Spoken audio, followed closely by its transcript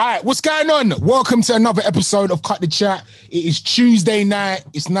Right, what's going on? Welcome to another episode of Cut the Chat. It is Tuesday night.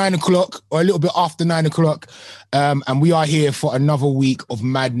 It's 9 o'clock or a little bit after 9 o'clock. And we are here for another week of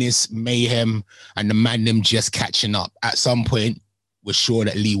madness, mayhem, and the madness just catching up. At some point, we're sure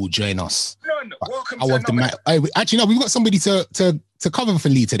that Lee will join us. Welcome actually, no, we've got somebody to cover for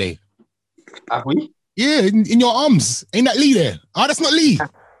Lee today. Have we? Yeah, in your arms. Ain't that Lee there? Oh, that's not Lee.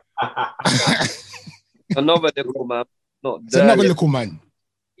 Another little man. It's another little man.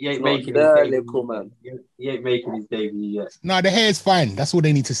 He ain't making his debut. little man. He ain't making his debut yet. Nah, the hair's fine. That's all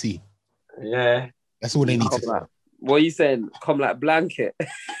they need to see. Yeah. That's all they need to see. What are you saying? Come like blanket.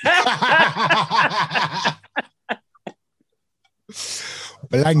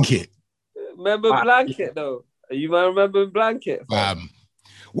 Blanket. Remember blanket though? You might remember blanket. What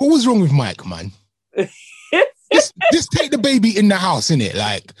was wrong with Mike, man? just take the baby in the house, innit?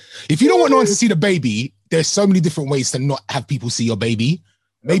 Like, if you don't want no one to see the baby, there's so many different ways to not have people see your baby.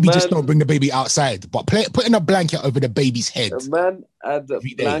 Maybe just don't bring the baby outside, but putting a blanket over the baby's head. A man had a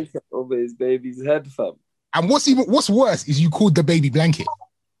blanket over his baby's head, fam. And what's worse is you called the baby blanket.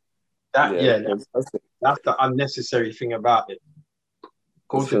 That's the unnecessary thing about it.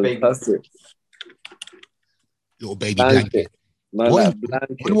 Call the baby little baby blanket.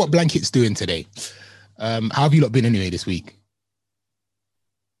 What Blanket's doing today? How have you lot been anyway this week?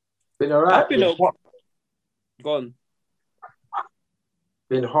 Been alright. I've been what? Gone.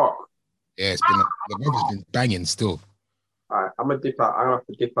 Been hot. Yeah, the weather's been banging still. Alright, I'm gonna dip out. I'm gonna have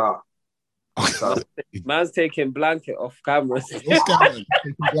to dip out. Man's taking blanket off camera.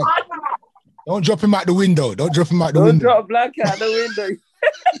 Don't drop him out the window. Don't drop blanket out the window.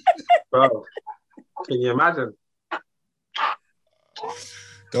 Bro, can you imagine?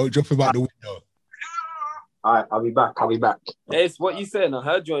 Don't drop him out the window. Alright, I'll be back. Hey, it's what you saying. I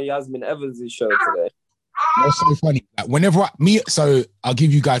heard you on Yasmin Evans' show today. That's so funny. Like, so I'll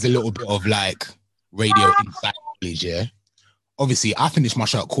give you guys a little bit of like radio insight knowledge, yeah? Obviously, I finished my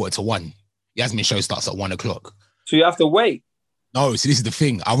show at 1:45. Yasmin's show starts at 1 o'clock. So you have to wait? No, so this is the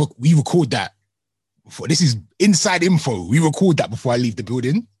thing. We record that before. This is inside info. We record that before I leave the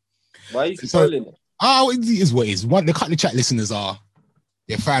building. Why are you spoiling it? Oh, it is what it is. The Cut the Chat listeners are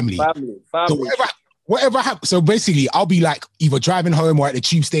their family. So whatever happens. So basically, I'll be like either driving home or at the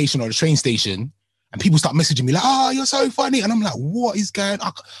tube station or the train station, and people start messaging me like, "Oh, you're so funny," and I'm like, "What is going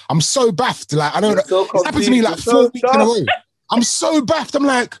on?" I'm so baffed. Like, I don't know. So it's happened to me like 4 weeks in a row. I'm so baffed. I'm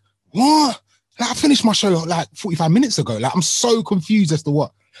like, what? Like, I finished my show like 45 minutes ago. Like, I'm so confused as to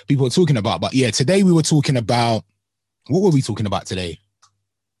what people are talking about. But yeah, today we were talking about, what were we talking about today?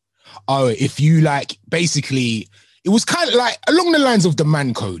 Oh, if you like, basically, it was kind of like along the lines of the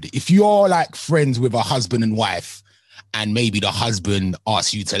man code. If you're like friends with a husband and wife, and maybe the husband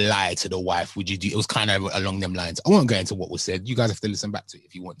asks you to lie to the wife, would you do? It was kind of along them lines. I won't go into what was said. You guys have to listen back to it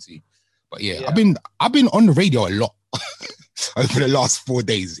if you want to. But yeah. I've been on the radio a lot over the last 4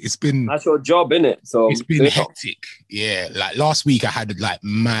 days. That's your job, innit? So it's been hectic. Yeah, like last week I had like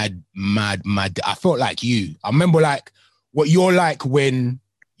mad. I felt like you. I remember like what you're like when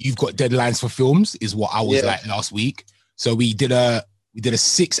you've got deadlines for films is what I was like last week. So we did a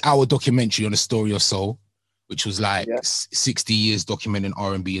 6-hour documentary on the story of soul, which was like 60 years documenting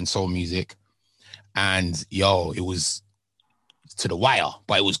R&B and soul music. And it was to the wire,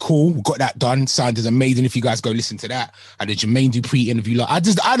 but it was cool. We got that done. Sounded amazing. If you guys go listen to that, I did Jermaine Dupri interview. I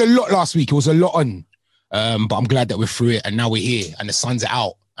had a lot last week. It was a lot on, but I'm glad that we're through it and now we're here and the sun's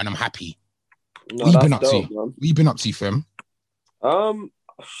out and I'm happy. No, what you been up to? What you been up to, fam?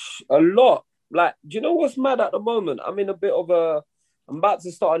 A lot. Like, do you know what's mad at the moment? I'm in a bit of I'm about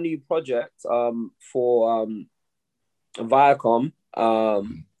to start a new project for Viacom.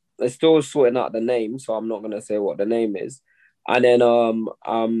 They're still sorting out the name, so I'm not gonna say what the name is. And then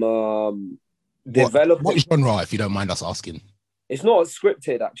I'm developing. What genre, if you don't mind us asking? It's not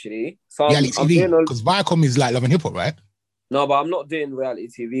scripted actually. So reality TV, because Viacom is like Love and Hip Hop, right? No, but I'm not doing reality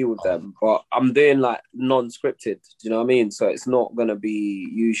TV with them. But I'm doing like non-scripted. Do you know what I mean? So it's not gonna be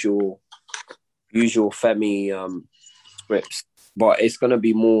usual Femi scripts, but it's gonna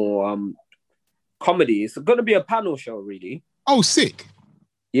be more comedy. It's gonna be a panel show, really. Oh, sick!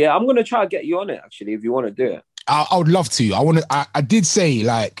 Yeah, I'm gonna try to get you on it actually if you want to do it. I would love to. I did say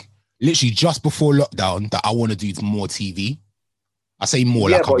like literally just before lockdown that I want to do more TV. I say more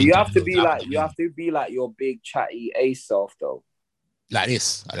like. Yeah, but you have to be like your big chatty ace self though. Like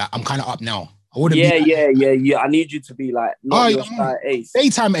this, like, I'm kind of up now. I wouldn't. Yeah. I need you to be like not your shy ace.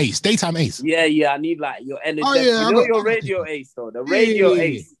 Daytime ace. Yeah. I need like your energy. Your radio ace though. The radio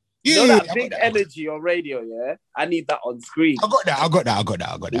ace. You know that big energy on radio, yeah? I need that on screen. I got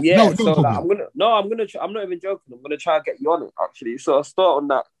that. Yeah, no so like, I'm not even joking. I'm gonna try to get you on it actually. So I'll start on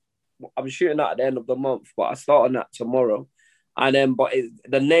that I'm shooting that at the end of the month, but I start on that tomorrow. And then, but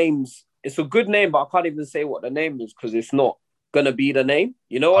the names, it's a good name, but I can't even say what the name is because it's not gonna be the name.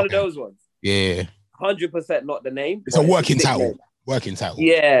 You know, one of those ones. Yeah. 100% not the name. It's a working title. Name. Working title.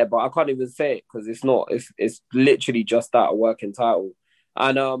 Yeah, but I can't even say it because it's not. It's literally just that, a working title.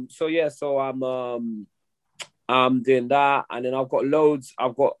 And so I'm doing that, and then I've got loads.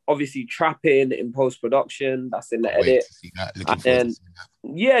 I've got obviously trapping in post-production. That's in the edit. And then,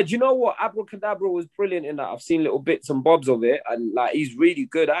 yeah, do you know what? Abracadabra was brilliant in that. I've seen little bits and bobs of it, and like he's really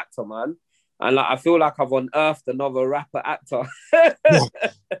good actor, man. And like I feel like I've unearthed another rapper actor.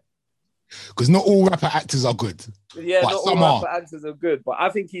 Because not all rapper actors are good. Yeah, not all rapper actors are good, but I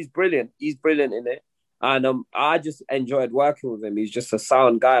think he's brilliant. He's brilliant in it. And I just enjoyed working with him. He's just a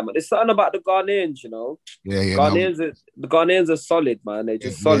sound guy, man. There's something about the Ghanaians, you know. Yeah. The Ghanaians are solid, man. They're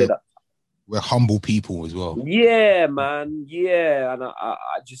just solid. We're humble people as well. Yeah, man. Yeah, and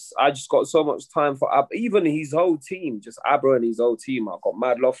I just got so much time for even his whole team, just Abra and his whole team. I got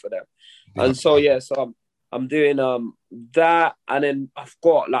mad love for them. Yeah, and so I'm doing that, and then I've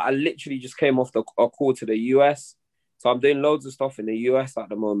got I literally just came off a call to the US. So I'm doing loads of stuff in the US at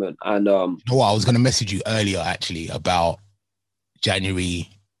the moment. And you know what? I was going to message you earlier actually about January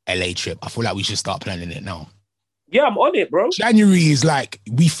LA trip. I feel like we should start planning it now. Yeah, I'm on it, bro. January is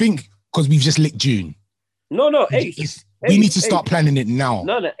we think because we've just licked June. No, Ace. We need to start planning it now.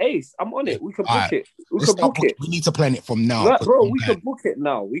 No, Ace. I'm on it. We can book it. We can book it. We need to plan it from now. Right, bro, we can book it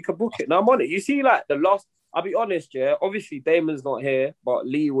now. I'm on it. You see, I'll be honest, yeah. Obviously, Damon's not here, but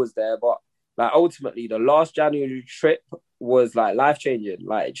Lee was there. But ultimately, the last January trip was life-changing.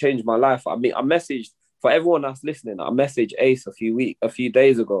 It changed my life. I mean, I messaged, for everyone that's listening, I messaged Ace a few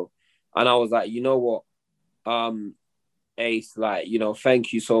days ago. And I was like, you know what? Ace,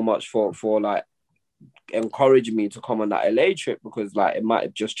 thank you so much for encouraging me to come on that LA trip because it might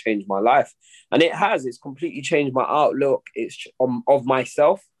have just changed my life. And it has. It's completely changed my outlook. It's of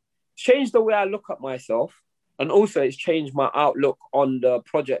myself. It's changed the way I look at myself. And also it's changed my outlook on the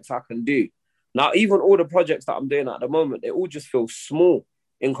projects I can do. Now, even all the projects that I'm doing at the moment, they all just feel small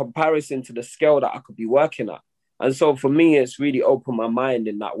in comparison to the scale that I could be working at. And so for me, it's really opened my mind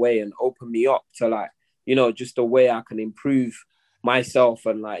in that way and opened me up to just the way I can improve myself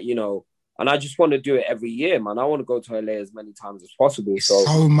and and I just want to do it every year, man. I want to go to LA as many times as possible. It's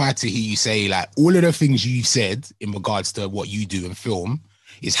so mad to hear you say all of the things you said in regards to what you do in film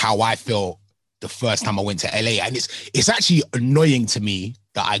is how I felt the first time I went to LA. And it's actually annoying to me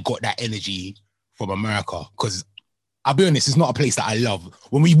that I got that energy from America because I'll be honest, it's not a place that I love.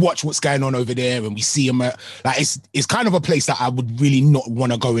 When we watch what's going on over there and we see America, it's kind of a place that I would really not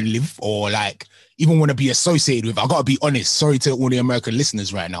want to go and live or even want to be associated with. I got to be honest. Sorry to all the American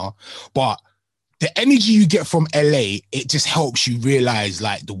listeners right now, but the energy you get from LA, it just helps you realize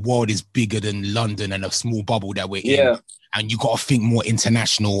the world is bigger than London and a small bubble that we're in. And you got to think more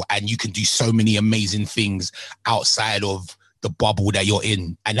international and you can do so many amazing things outside of the bubble that you're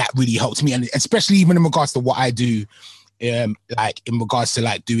in. And that really helped me. And especially even in regards to what I do, in regards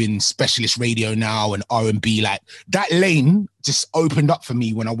to doing specialist radio now and R&B, that lane just opened up for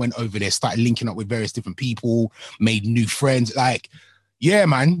me when I went over there, started linking up with various different people, made new friends. Yeah,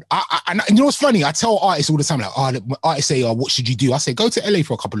 man. And you know what's funny? I tell artists all the time, artists say, what should you do? I say, go to LA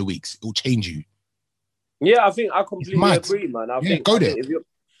for a couple of weeks. It will change you. Yeah, I think I completely agree, man. I think go there.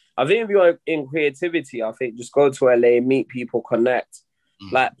 If you're in creativity, I think just go to LA, meet people, connect,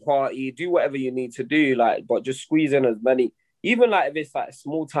 party, do whatever you need to do, but just squeeze in as many, even if it's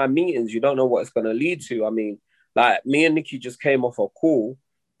small time meetings, you don't know what it's going to lead to. I mean, me and Nikki just came off a call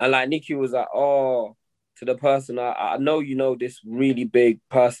and Nikki was to the person, I know you know this really big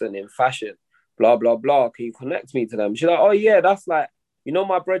person in fashion, blah, blah, blah. Can you connect me to them? She's like, oh yeah, that's my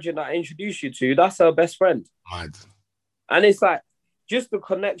brethren that I introduced you to, that's her best friend. Mad. And it's just the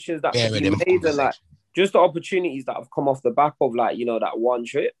connections that have been made and just the opportunities that have come off the back of that one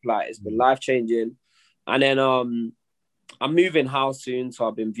trip. It's been life-changing. And then I'm moving house soon, so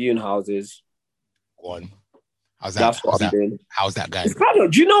I've been viewing houses. Go on. How's that? That's what I'm doing. How's that going?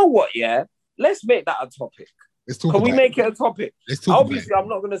 Do you know what, yeah? Let's make that a topic. Can we make it a topic? Obviously, I'm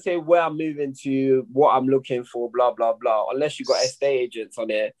not going to say where I'm moving to, what I'm looking for, blah, blah, blah, unless you got estate agents on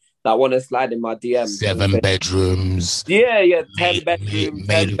there that want to slide in my DMs. 7 bedrooms. Yeah. 10 bedrooms,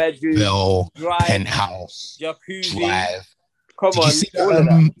 10 bedrooms, drive, penthouse, jacuzzi. Drive. Come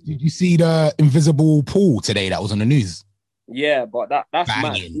Did you see the invisible pool today that was on the news? Yeah, but that's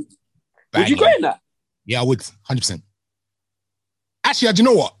banging. Would you go in that? Yeah, I would, 100%. Actually, do you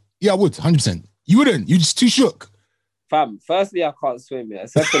know what? Yeah, I would, 100%. You wouldn't. You're just too shook. Fam, firstly, I can't swim yet.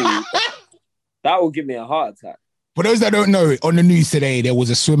 Secondly, that will give me a heart attack. For those that don't know, on the news today, there was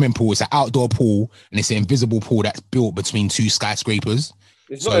a swimming pool. It's an outdoor pool, and it's an invisible pool that's built between two skyscrapers.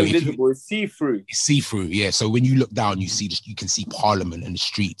 It's not invisible, it's see-through. It's see-through, yeah. So when you look down, you can see Parliament and the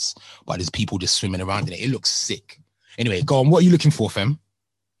streets, but there's people just swimming around in it. It looks sick. Anyway, go on. What are you looking for, fam?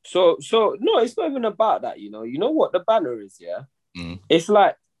 So no, it's not even about that, You know what the banner is, yeah? It's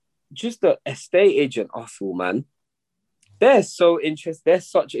like just the estate agent hustle, man. They're so interesting. They're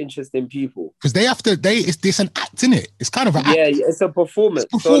such interesting people. Because it's an act, isn't it? It's kind of an act. Yeah, it's a performance.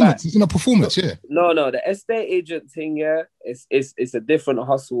 It's in a performance, yeah. No, the estate agent thing, yeah, it's a different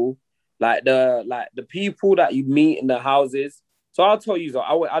hustle. Like the people that you meet in the houses. So I'll tell you,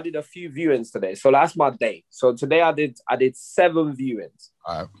 I did a few viewings today. So that's my day. So today I did 7 viewings.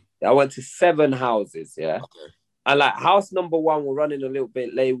 All right. I went to 7 houses, yeah. Okay. And like house number 1, we're running a little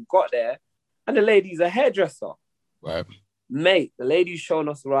bit late. We got there, and the lady's a hairdresser. Right. Mate, the lady's showing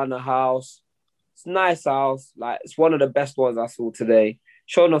us around the house. It's a nice house. Like, it's one of the best ones I saw today.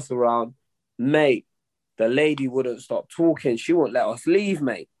 Showing us around. Mate, the lady wouldn't stop talking. She wouldn't let us leave,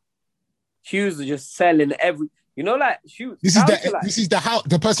 mate. She was just selling like she was. This is the house,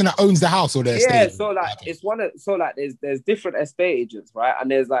 the person that owns the house or the estate. Yeah, so like it's one of there's different estate agents, right?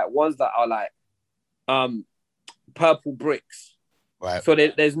 And there's like ones that are like purple bricks. Right. So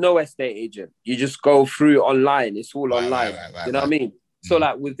there's no estate agent. You just go through online. It's all online. Right, you know what I mean? So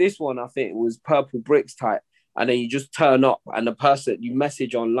like with this one, I think it was purple bricks type. And then you just turn up and the person, you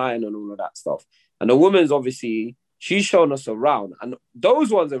message online and all of that stuff. And the woman's obviously, she's shown us around. And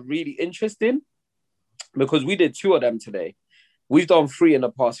those ones are really interesting because we did 2 of them today. We've done 3 in the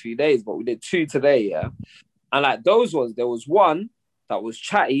past few days, but we did 2 today, yeah? And like those ones, there was one that was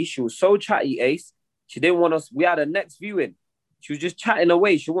chatty. She was so chatty, Ace. She didn't want us. We had a next viewing. She was just chatting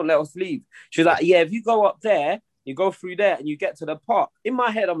away. She wouldn't let us leave. She was like, yeah, if you go up there, you go through there and you get to the park. In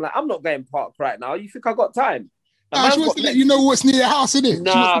my head, I'm like, I'm not going park right now. You think I got time? She wants to let you know what's near your house, isn't it?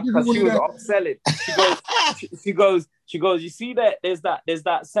 Nah, because she was upselling. She goes, you see that there's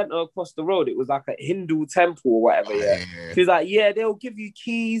that center across the road. It was like a Hindu temple or whatever, yeah. She's like, yeah, they'll give you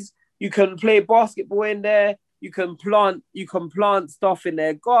keys. You can play basketball in there. You can plant stuff in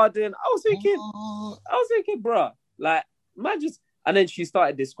their garden. I was thinking, bruh, like, imagine. And then she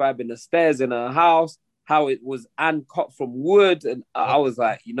started describing the stairs in her house, how it was hand cut from wood. And I was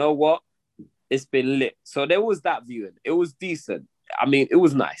like, you know what? It's been lit. So there was that viewing. It was decent. I mean, it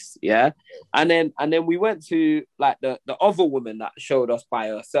was nice, yeah. And then we went to like the other woman that showed us by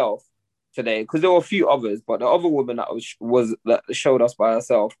herself today, because there were a few others, but the other woman that showed us by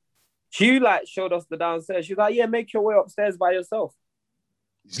herself, she like showed us the downstairs. She was like, yeah, make your way upstairs by yourself.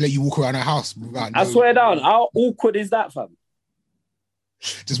 Just let you walk around her house. I swear down. How awkward is that, fam?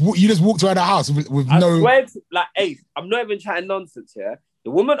 You just walked around the house with no. Swear to, like, hey, I'm not even chatting nonsense here.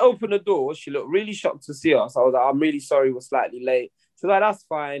 The woman opened the door. She looked really shocked to see us. I was like, I'm really sorry, we're slightly late. She was like, that's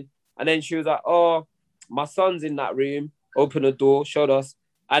fine. And then she was like, oh, my son's in that room. Opened the door, showed us.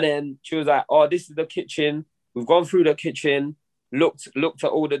 And then she was like, oh, this is the kitchen. We've gone through the kitchen, looked at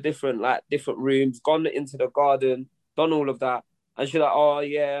all the different rooms, gone into the garden, done all of that. And she's like, oh,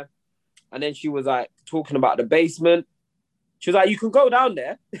 yeah. And then she was like talking about the basement. She was like, you can go down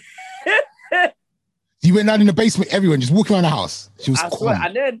there. You went down in the basement, everyone just walking around the house. She was cool.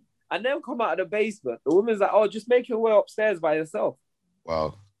 And then come out of the basement. The woman's like, oh, just make your way upstairs by yourself.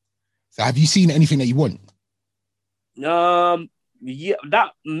 Wow. So have you seen anything that you want? Yeah,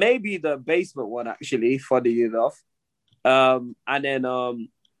 that may be the basement one, actually, funny enough. And then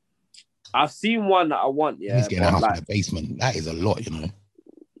I've seen one that I want, yeah. He's getting a house in the basement. That is a lot, you know.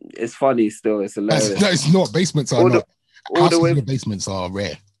 It's funny still. It's hilarious. No, it's not. Basements are not. Houses in the basements are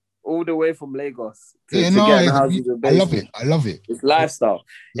rare. All the way from Lagos. I love it. I love it. It's lifestyle.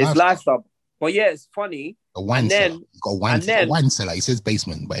 It's lifestyle. But yeah, it's funny. A wine cellar. He's got a wine cellar. He says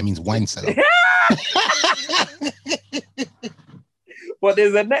basement, but it means wine cellar. But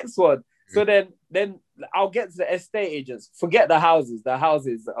there's a next one. So then I'll get to the estate agents. Forget the houses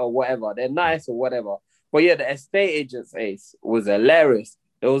or whatever. They're nice or whatever. But yeah, the estate agents, Ace, was hilarious.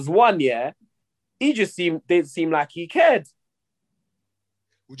 There was one, yeah. He just didn't seem like he cared.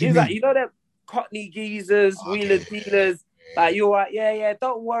 He's like, you know them Cockney geezers, wheeler dealers, like, you're like, yeah,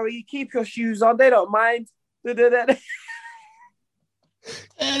 don't worry, keep your shoes on, they don't mind. Yeah,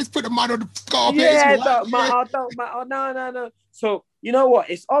 let's put the mud on the carpet. Yeah, don't matter. No. So, you know what?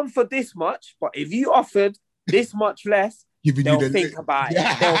 It's on for this much, but if you offered this much less, they'll think about it.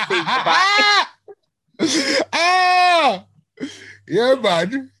 They'll think about it. Yeah,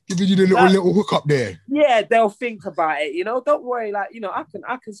 man. Giving you the little hookup there. Yeah, they'll think about it. You know, don't worry. Like, you know, I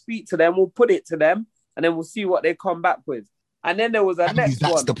can speak to them. We'll put it to them, and then we'll see what they come back with. And then there was next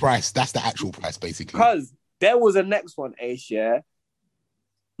one. That's the price. That's the actual price, basically. Because there was a next one, Ace, yeah.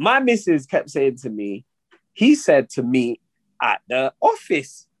 My missus kept saying to me, he said to me at the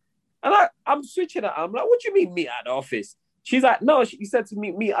office. And I'm switching it. I'm like, what do you mean meet at the office? She's like, no, he said to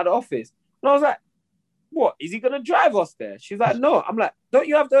me, meet at the office. And I was like, what? Is he going to drive us there? She's like, no. I'm like, don't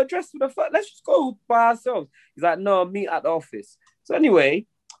you have the address for the first? Let's just go by ourselves. He's like, no, meet at the office. So anyway,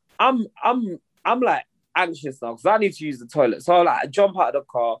 I'm like anxious now because I need to use the toilet. So I jump out of the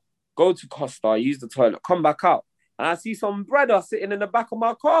car, go to Costa, use the toilet, come back out. And I see some brother sitting in the back of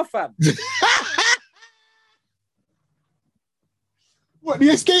my car, fam. What, the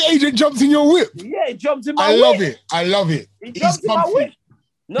estate agent jumped in your whip? Yeah, he jumped in my whip. I love it. He jumped in my whip.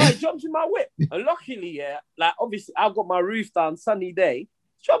 No, he jumped in my whip. And luckily, yeah, like obviously I've got my roof down, sunny day.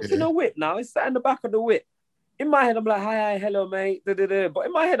 Jumped in the whip now. It's sat in the back of the whip. In my head, I'm like, hi, hello, mate. But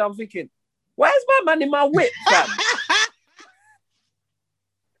in my head, I'm thinking, why is my man in my whip, fam?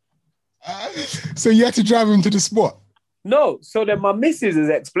 So you had to drive him to the spot? No. So then my missus has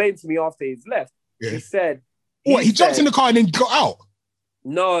explained to me after he's left. Yeah. He said... He jumped in the car and then got out?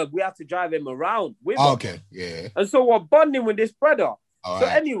 No, we have to drive him around with him. Okay, yeah. And so we're bonding with this brother. All so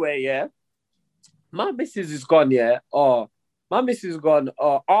right. Anyway, yeah, my missus is gone, yeah. My missus is gone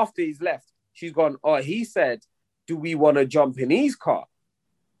after he's left. She's gone, he said, do we want to jump in his car?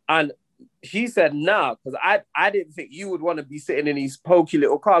 And she said, nah, because I didn't think you would want to be sitting in his pokey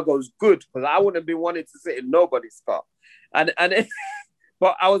little car. Goes, good, because I wouldn't have been wanting to sit in nobody's car. And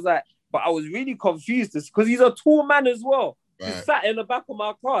but I was like, but I was really confused because he's a tall man as well. Right. He sat in the back of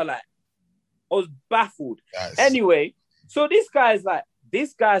my car, like, I was baffled. Yes. Anyway, so this guy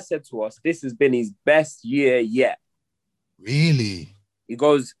said to us, this has been his best year yet. Really? He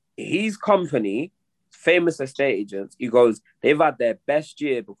goes, his company, famous estate agents, he goes, they've had their best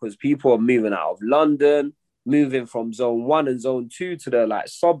year because people are moving out of London, moving from zone 1 and zone 2 to the like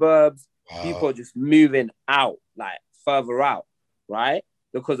suburbs. Wow. People are just moving out, like further out, right?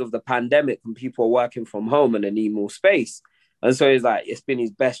 Because of the pandemic and people are working from home and they need more space. And so he's like, it's been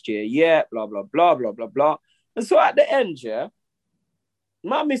his best year yet, blah, blah, blah, blah, blah, blah. And so at the end, yeah,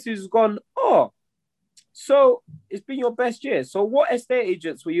 my missus has gone, so it's been your best year. So what estate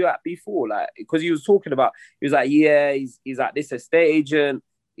agents were you at before? Like, because he was talking about, he was like, yeah, he's at this estate agent.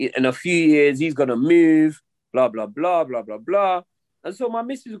 In a few years, he's going to move, blah, blah, blah, blah, blah, blah. And so my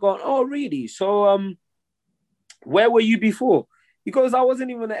missus has gone, oh, really? So where were you before? Because I wasn't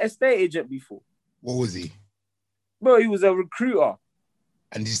even an estate agent before. What was he? Bro, he was a recruiter.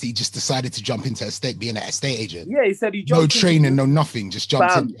 And he just decided to jump into being an estate agent? Yeah, he said he jumped no training, no nothing, just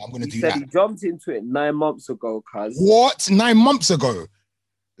jumped in. I'm going to do that. He jumped into it 9 months ago, cuz. What? 9 months ago?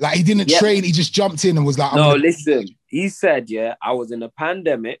 Like he didn't train, he just jumped in and was like... No, listen. He said, yeah, I was in a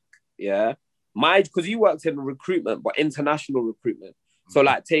pandemic, yeah. Because he worked in recruitment, but international recruitment. So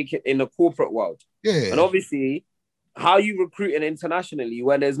like take it in the corporate world. Yeah. And obviously... How you recruiting internationally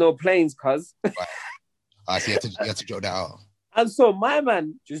when there's no planes, cuz? Right. So you had to jot that out. And so my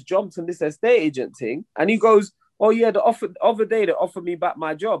man just jumped on this estate agent thing and he goes, oh yeah, the other day they offered me back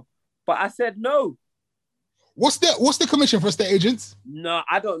my job. But I said no. What's the commission for estate agents? No,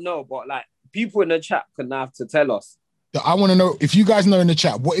 I don't know. But like people in the chat can have to tell us. I want to know, if you guys know in the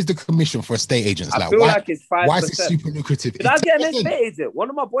chat, what is the commission for estate agents? I feel like it's 5%. Why is it super lucrative? Should I get an estate agent? One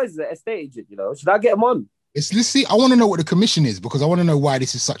of my boys is an estate agent, you know. Should I get him on? Let's see. I want to know what the commission is because I want to know why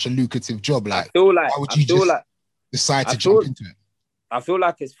this is such a lucrative job. Like, why would you decide to jump into it? I feel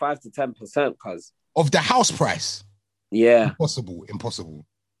like it's 5 to 10%, cuz. Of the house price? Yeah. Impossible.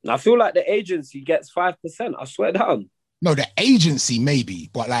 I feel like the agency gets 5%. I swear down. No, the agency maybe,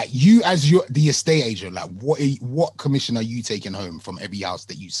 but like you as the estate agent, like what commission are you taking home from every house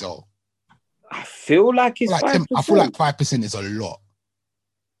that you sell? I feel like it's 5%. I feel like 5% is a lot.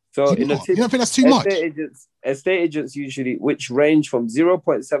 So you don't think that's too much? Estate agents usually, which range from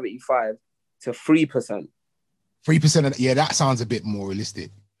 0.75 to 3%. 3%, yeah, that sounds a bit more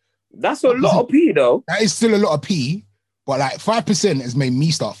realistic. That's a lot of P though. That is still a lot of P, but like 5% has made me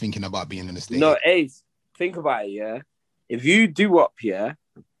start thinking about being an estate agent. No, Ace, think about it, yeah. If you do up, yeah,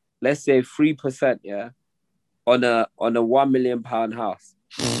 let's say 3%, yeah, on a £1 million house.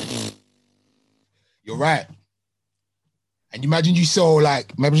 You're right. And imagine you sell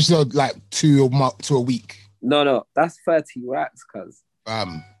like two a week. No, that's 30 racks, cuz.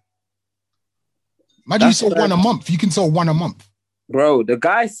 Imagine you sell one a month. You can sell one a month. Bro, the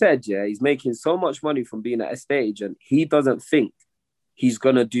guy said, yeah, he's making so much money from being an estate agent. He doesn't think he's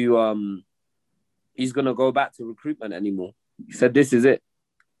gonna he's gonna go back to recruitment anymore. He said, this is it.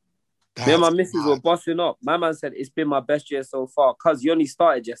 Me and my missus were bossing up. My man said, it's been my best year so far. Cuz you only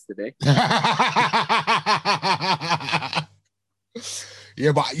started yesterday.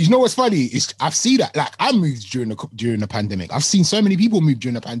 Yeah, but you know what's funny? I've seen that. Like, I moved during the pandemic. I've seen so many people move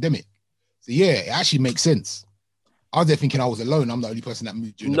during the pandemic. So yeah, it actually makes sense. I was there thinking I was alone. I'm the only person that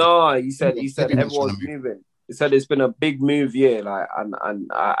moved during he said everyone's moving. He said it's been a big move year, like,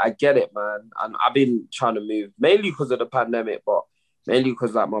 and I get it, man. And I've been trying to move mainly because of the pandemic, but mainly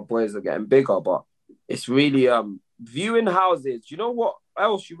because like my boys are getting bigger. But it's really viewing houses. You know what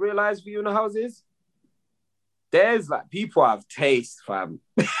else you realize viewing houses? There's like people have taste, fam.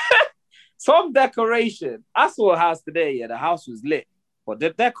 Some decoration. I saw a house today. Yeah, the house was lit, but the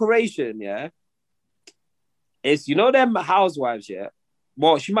decoration, yeah, it's, you know, them housewives, yeah.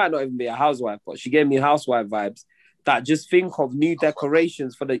 Well, she might not even be a housewife, but she gave me housewife vibes that just think of new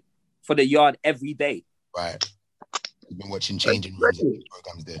decorations for the yard every day. Right. You've been watching changing rooms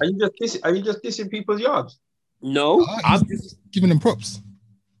programs there. Are you just dissing people's yards? No, I'm just giving them props.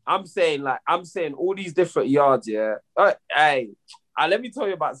 I'm saying all these different yards, yeah. Hey, let me tell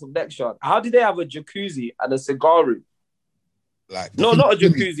you about some next yard. How did they have a jacuzzi and a cigar room? Like, no, not a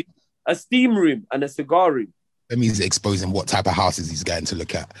jacuzzi, a steam room and a cigar room. That means exposing what type of houses he's getting to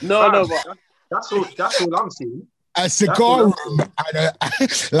look at. No, but that's all I'm seeing. A cigar room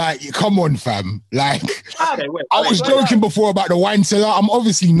and like, come on, fam. Like, okay, I was joking before about the wine cellar. I'm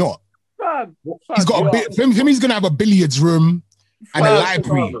obviously not. Fam, he's got a bit. For him, he's gonna have a billiards room and a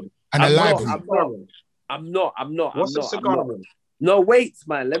library and a library. I'm not. What's a cigar room? No, wait,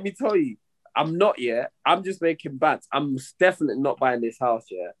 man. Let me tell you. I'm not yet. I'm just making bets. I'm definitely not buying this house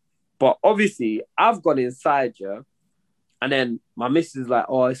yet. But obviously, I've gone inside, yeah. And then my missus is like,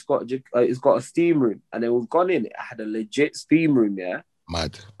 oh, it's got a steam room. And then we've gone in. It had a legit steam room, yeah.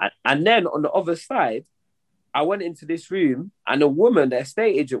 Mad. And then on the other side, I went into this room and a woman, the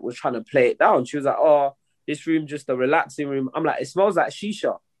estate agent, was trying to play it down. She was like, oh, this room just a relaxing room. I'm like, it smells like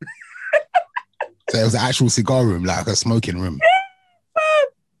shisha. So it was an actual cigar room, like a smoking room. Yeah,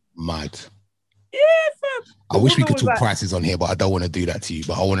 fam. Mad. Yeah, fam. I wish we could talk prices on here, but I don't want to do that to you.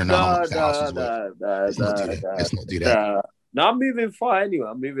 But I want to know how much the house is worth. Let's not do that. No, I'm moving far anyway.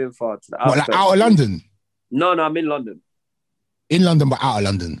 I'm moving far to the what, like out of London? No, I'm in London. In London, but out of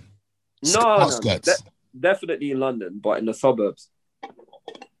London? No. Definitely in London, but in the suburbs.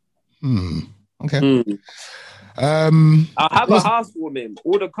 Okay. I have a housewarming.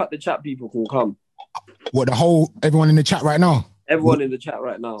 All the Cut the Chat people can come. What, everyone in the chat right now? Everyone in the chat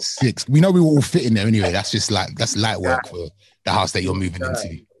right now. 6. We know we will all fit in there anyway. That's just that's light work for the house that you're moving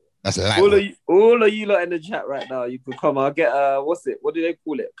into. That's a light work. All of you lot in the chat right now, you could come. I'll get what's it? What do they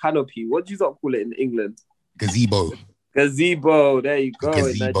call it? Canopy. What do you lot call it in England? Gazebo. There you go.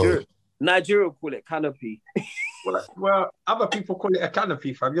 In Nigeria call it canopy. well, other people call it a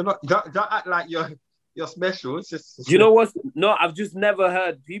canopy, fam. You're not. Don't act like you're special. It's just. You know what? No, I've just never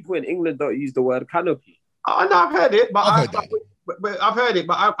heard people in England don't use the word canopy. Oh no, I've heard it, but I've heard it,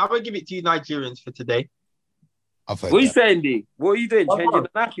 but I'm gonna give it to you Nigerians for today. What are you saying, D? What are you doing? Changing the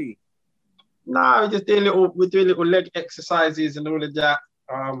nappy? No, we're doing little leg exercises and all of that.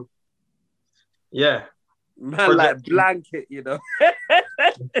 Yeah. Man, like blanket, you know.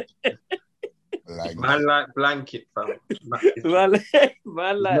 Man like blanket, fam.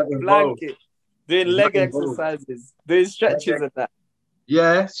 Man like blanket. Doing leg exercises, doing stretches and that.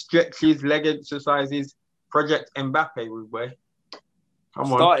 Yeah, stretches, leg exercises. Project Mbappe, we way.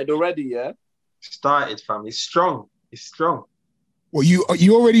 Come on. Started already, yeah? Started, fam. It's strong. Well, you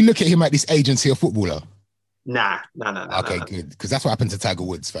already look at him at this agency of footballer? Nah. Okay, good. Because that's what happened to Tiger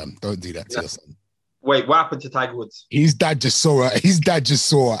Woods, fam. Don't do that to your son. Wait, what happened to Tiger Woods? His dad just saw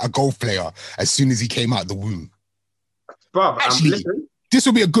a golf player as soon as he came out the womb. Bruv, actually, this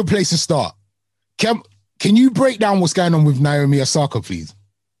will be a good place to start. Can you break down what's going on with Naomi Osaka, please?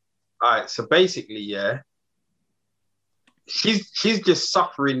 All right, so basically, yeah, she's just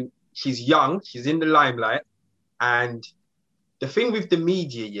suffering. She's young, she's in the limelight, and the thing with the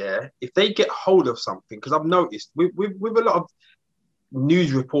media, yeah, if they get hold of something, because I've noticed with a lot of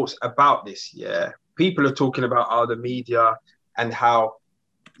news reports about this, yeah, people are talking about the media and how,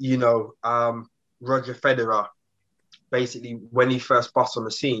 you know, Roger Federer, basically when he first bust on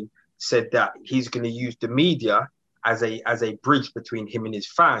the scene, said that he's going to use the media as a bridge between him and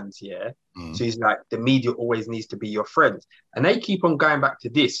his fans, yeah. So he's like, the media always needs to be your friend, and they keep on going back to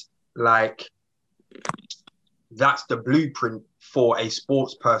this, like that's the blueprint for a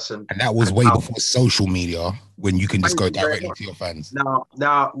sports person. And that was way before social media, when you can just go directly to your fans. Now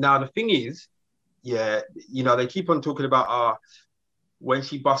the thing is, yeah, you know, they keep on talking about when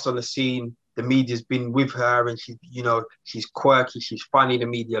she busts on the scene, the media's been with her and she, you know, she's quirky, she's funny, the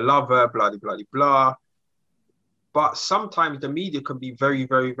media love her, blah, blah, blah, blah. But sometimes the media can be very,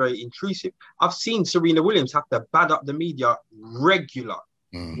 very, very intrusive. I've seen Serena Williams have to bad up the media regular.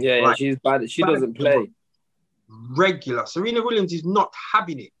 Yeah, Like, she's bad. She doesn't play. Regular. Serena Williams is not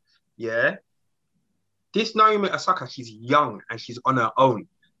having it. Yeah. This Naomi Osaka, she's young and she's on her own.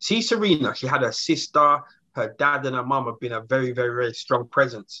 See Serena, she had her sister, her dad and her mum have been a very, very, very strong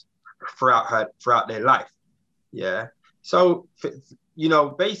presence throughout their life. Yeah. So,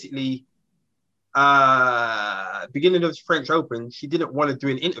 basically, beginning of the French Open, she didn't want to do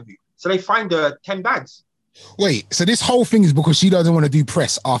an interview. So they fined her 10 bags. Wait, so this whole thing is because she doesn't want to do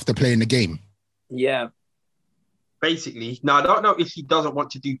press after playing the game? Yeah. Basically. Now, I don't know if she doesn't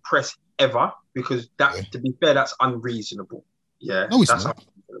want to do press ever, because to be fair, that's unreasonable. Yeah. No, it's that's not.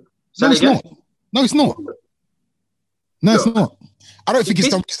 No, it's not. No, it's not. No, it's not. I don't think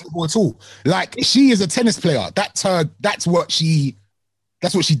it's unreasonable at all. Like, she is a tennis player. That's her. That's what she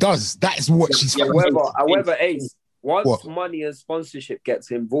does. That is what she's. However, Ace, once money and sponsorship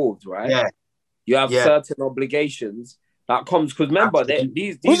gets involved, right? Yeah. You have certain obligations that comes, because remember,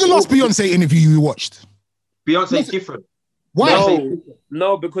 these. What was the last Beyonce interview you watched? Beyonce's different. Why?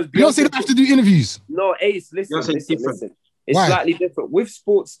 No, because Beyonce don't have to do interviews. No, Ace, listen. It's slightly different. With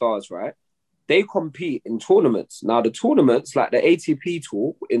sports stars, right? They compete in tournaments. Now, the tournaments, like the ATP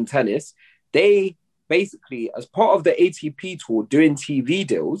tour in tennis, they basically, as part of the ATP tour, doing TV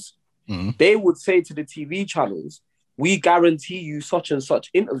deals, they would say to the TV channels, we guarantee you such and such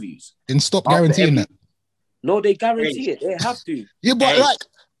interviews. Then stop guaranteeing that. No, they guarantee it. They have to. Yeah, but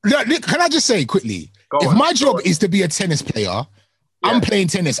can I just say quickly, if my job is to be a tennis player, I'm playing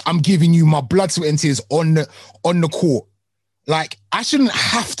tennis, I'm giving you my blood, sweat and tears on the court. Like, I shouldn't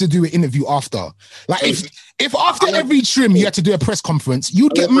have to do an interview after. Like, if after every trim you had to do a press conference,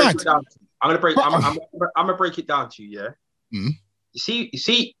 you'd get mad. I'm gonna break it down to you. Yeah. You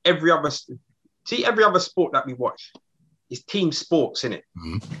see every other sport that we watch is team sports, innit?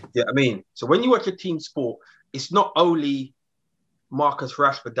 Yeah, I mean, so when you watch a team sport, it's not only Marcus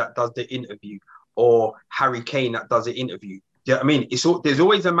Rashford that does the interview or Harry Kane that does the interview. Yeah, I mean, there's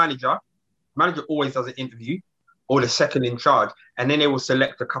always a manager. Manager always does an interview, or the second in charge, and then they will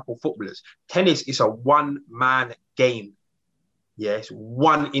select a couple footballers. Tennis is a one-man game. Yeah, it's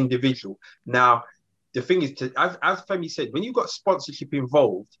one individual. Now, the thing is, as Femi said, when you've got sponsorship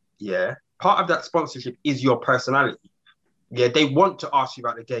involved, yeah, part of that sponsorship is your personality. Yeah, they want to ask you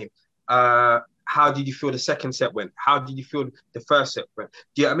about the game. How did you feel the second set went? How did you feel the first set went?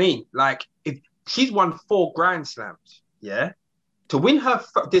 Do you know what I mean? Like, if she's won 4 Grand Slams, yeah, to win her,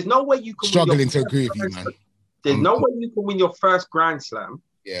 there's no way you can struggling to agree with you, man. There's no way you can win your first Grand Slam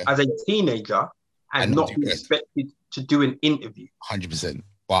as a teenager and not be expected to do an interview. 100%.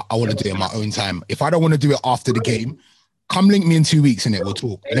 But I want to do it in my own time. If I don't want to do it after the game, come link me in 2 weeks and we'll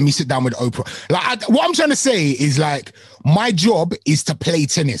talk. Let me sit down with Oprah. Like, what I'm trying to say is, like, my job is to play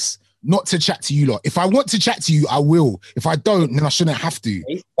tennis, not to chat to you lot. If I want to chat to you, I will. If I don't, then I shouldn't have to.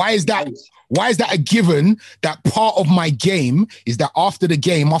 Why is that? Why is that a given? That part of my game is that after the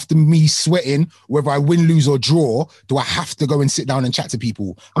game, after me sweating, whether I win, lose or draw, do I have to go and sit down and chat to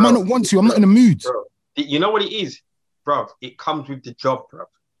people? I might not want to. I'm not in the mood. Bro, you know what it is, bro? It comes with the job, bro.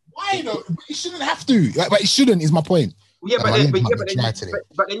 Why though? You shouldn't have to. Like, but it shouldn't is my point. Yeah, but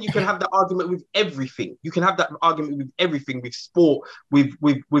then you can have that argument with everything. You can have that argument with everything, with sport, with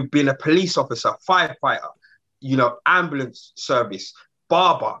being a police officer, firefighter, ambulance service,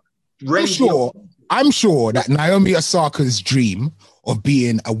 barber. I'm sure that Naomi Osaka's dream of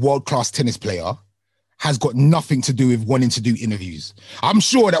being a world-class tennis player has got nothing to do with wanting to do interviews. I'm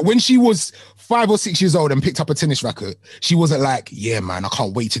sure that when she was 5 or 6 years old and picked up a tennis racket, she wasn't like, yeah, man, I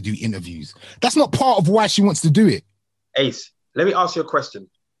can't wait to do interviews. That's not part of why she wants to do it. Ace, let me ask you a question.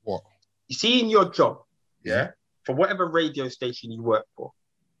 What? You see in your job, for whatever radio station you work for,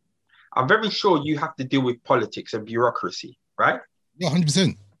 I'm very sure you have to deal with politics and bureaucracy, right? Yeah,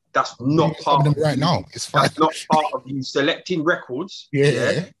 100%. That's not part of right now. It's fine. That's not part of you selecting records.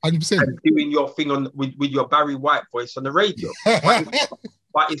 Yeah, 100%. And doing your thing with your Barry White voice on the radio.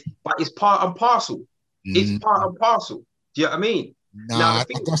 but it's part and parcel. It's part and parcel. Do you know what I mean? Nah, I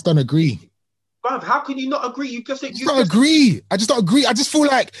just don't agree. Bruv, how can you not agree? I just don't agree. I just feel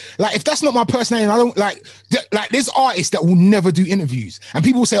like if that's not my personality, and I don't like there's artists that will never do interviews, and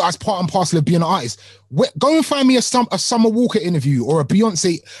people say it's part and parcel of being an artist. Go and find me a Summer Walker interview or a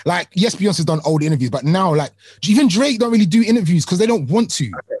Beyonce. Like, yes, Beyonce's done old interviews, but now, like, even Drake don't really do interviews because they don't want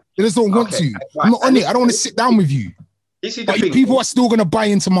to. They just don't want to. Right. I'm not on it. I don't want to sit down with you. This is the thing. People are still gonna buy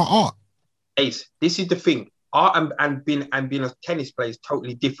into my art. Ace, this is the thing. Art and being a tennis player is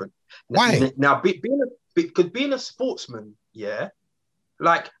totally different. Why? Now, being a sportsman, yeah,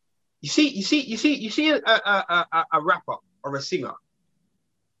 like you see a rapper or a singer.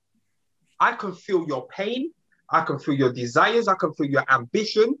 I can feel your pain. I can feel your desires. I can feel your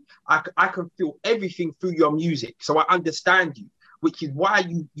ambition. I can feel everything through your music. So I understand you, which is why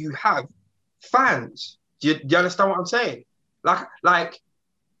you have fans. Do you understand what I'm saying? Like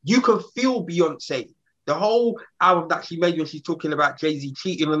you can feel Beyonce. The whole album that she made when she's talking about Jay-Z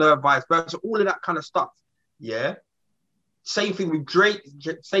cheating on her, vice versa, all of that kind of stuff. Yeah. Same thing with Drake.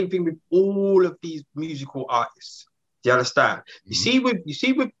 Same thing with all of these musical artists. Do you understand? Mm-hmm. You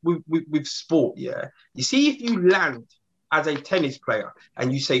see with sport, yeah. You see if you land as a tennis player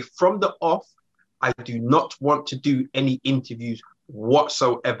and you say from the off, I do not want to do any interviews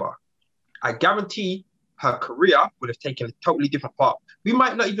whatsoever. I guarantee her career would have taken a totally different path. We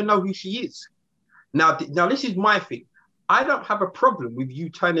might not even know who she is. Now this is my thing. I don't have a problem with you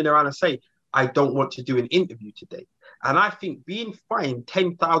turning around and saying, I don't want to do an interview today. And I think being fined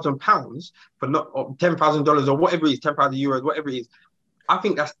 £10,000 for not, or $10,000 or whatever it is, 10,000 euros, whatever it is, I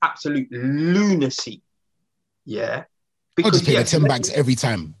think that's absolute lunacy. Yeah. Because I'll just pay the 10 bags every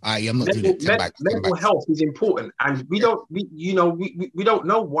time. I'm not doing it. 10 bags. Mental health is important. And we don't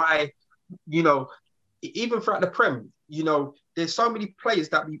know why, even throughout the Prem, there's so many players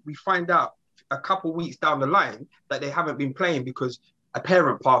that we find out a couple of weeks down the line that they haven't been playing because a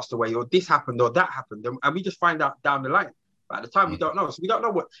parent passed away or this happened or that happened. And we just find out down the line. But at the time, we don't know. So we don't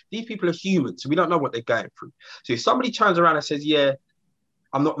know what these people are human. So we don't know what they're going through. So if somebody turns around and says, yeah,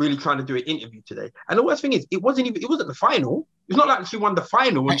 I'm not really trying to do an interview today. And the worst thing is, it wasn't the final. It's not like she won the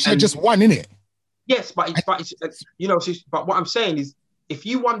final. She just won, innit? Yes, but what I'm saying is, if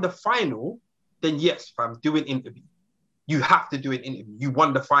you won the final, then yes, fam, do an interview. You have to do an interview. You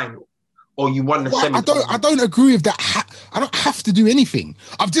won the final. Or you won the semi. I don't agree with that. I don't have to do anything.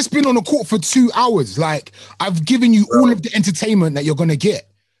 I've just been on a court for 2 hours. Like, I've given you all of the entertainment that you're going to get.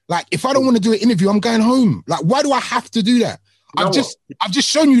 Like, if I don't want to do an interview, I'm going home. Like, why do I have to do that? I've just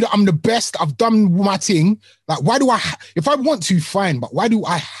shown you that I'm the best. I've done my thing. Like, why do if I want to, fine, but why do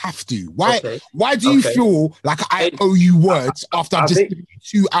I have to? Why do you feel like I owe you words after I've just given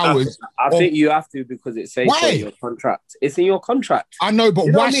you 2 hours? I think you have to because it says so in your contract. It's in your contract. I know, but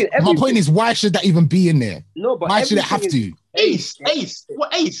why? My point is, why should that even be in there? No, but why should it have to? Ace.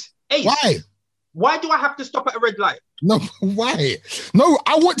 Why? Why do I have to stop at a red light? No, why? No,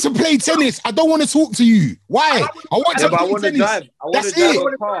 I want to play tennis. I don't want to talk to you. Why? I want to play tennis. That's it.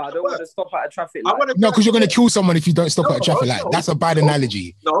 I don't want to stop at a traffic light. No, because you're going to kill someone if you don't stop at a traffic light. That's a bad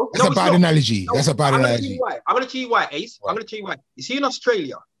analogy. That's a bad analogy. That's a bad analogy. I'm going to tell you why, Ace. I'm going to tell you why. You see in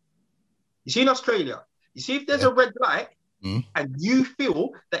Australia, you see if there's a red light and you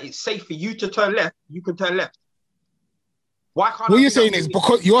feel that it's safe for you to turn left, you can turn left. Why can't what you're saying is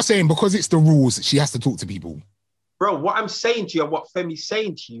because it's the rules, she has to talk to people. Bro, what I'm saying to you and what Femi's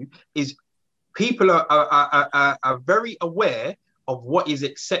saying to you is people are very aware of what is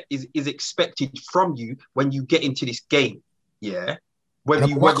expected from you when you get into this game. Yeah. Why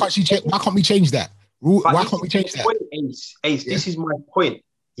can't we change that? Why can't we change that? Ace, this is my point.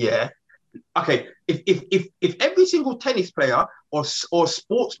 Yeah. Okay. If every single tennis player or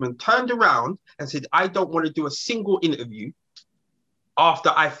sportsman turned around and said, I don't want to do a single interview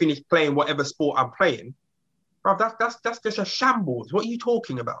after I finish playing whatever sport I'm playing, bro, that's just a shambles. What are you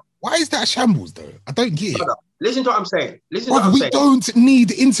talking about? Why is that a shambles though? I don't get it. Listen to what I'm saying. We don't need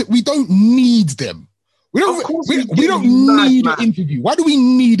them. We don't need an interview. Why do we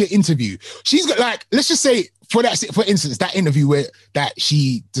need an interview? She's got let's just say for instance, that interview that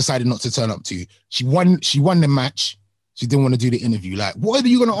she decided not to turn up to. She won the match. She didn't want to do the interview. Like, what are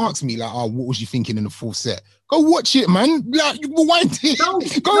you going to ask me? Like, what was you thinking in the fourth set? Go watch it, man. Like, wind it.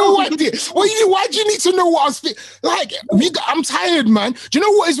 Wind it. Why do you need to know what I was thinking? Like, I'm tired, man. Do you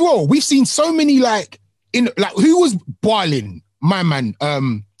know what as well? We've seen so many, who was balling? My man,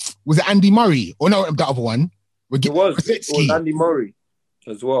 was it Andy Murray? Or no, the other one? It was Andy Murray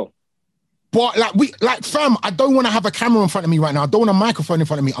as well. But fam, I don't want to have a camera in front of me right now. I don't want a microphone in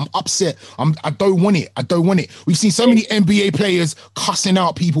front of me. I'm upset. I don't want it. We've seen so many NBA players cussing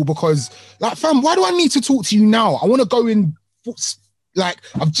out people because, fam, why do I need to talk to you now? I want to go in,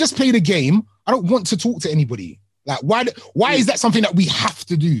 I've just played a game. I don't want to talk to anybody. Why is that something that we have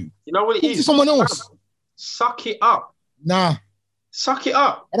to do? You know what it is? To someone else. Suck it up. Nah. Suck it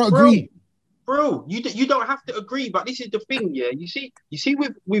up. I don't agree. Bro, you don't have to agree, but this is the thing, yeah. You see,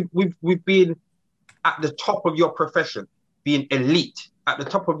 we've been at the top of your profession, being elite at the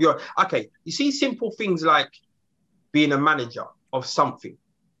top of your. Okay, you see simple things like being a manager of something,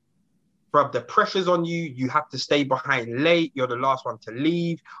 bro. The pressure's on you. You have to stay behind late. You're the last one to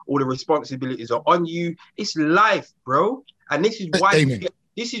leave. All the responsibilities are on you. It's life, bro. And this is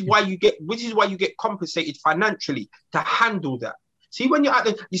why you get compensated financially to handle that. See, when you're at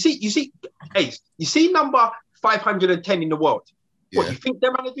you see, Ace, you see number 510 in the world. What, you think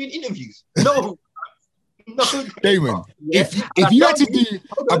them man are doing interviews? No. No. Damon, if you had to do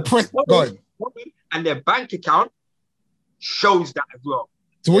a press... And their bank account shows that as well.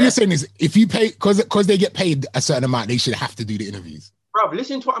 So what you're saying is, if you pay, because they get paid a certain amount, they should have to do the interviews. Bro,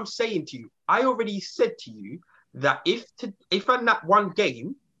 listen to what I'm saying to you. I already said to you that if in that one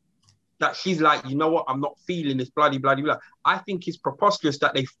game that she's like, you know what, I'm not feeling this bloody. I think it's preposterous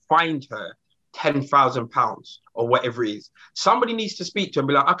that they fined her £10,000 or whatever it is. Somebody needs to speak to her and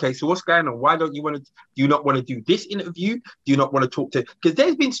be like, okay, so what's going on? Why don't you do you not want to do this interview? Do you not want to talk to? Because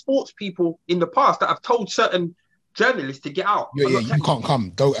there's been sports people in the past that have told certain journalists to get out. Yeah, you can't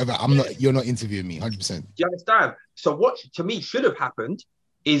come. Don't ever. You're not interviewing me. 100%. Do you understand? So what to me should have happened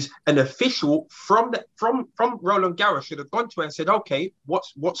is an official from Roland Garros should have gone to her and said, okay,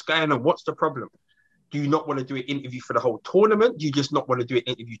 what's going on? What's the problem? Do you not want to do an interview for the whole tournament? Do you just not want to do an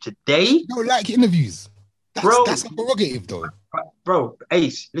interview today? You don't like interviews. That's a prerogative, though. Bro,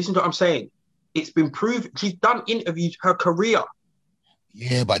 Ace, listen to what I'm saying. It's been proved. She's done interviews her career.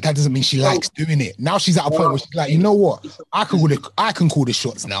 Yeah, but that doesn't mean she likes doing it. Now she's at a point where she's like, you know what? I can call the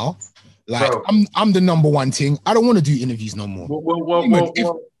shots now. Like, I'm the number one thing. I don't want to do interviews no more.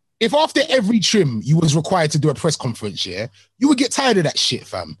 If after every trim you was required to do a press conference, yeah, you would get tired of that shit,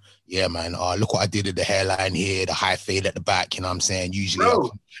 fam. Yeah, man. Look what I did at the hairline here, the high fade at the back. You know what I'm saying? Usually,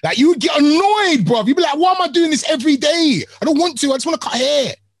 like, you would get annoyed, bro. You'd be like, why am I doing this every day? I don't want to. I just want to cut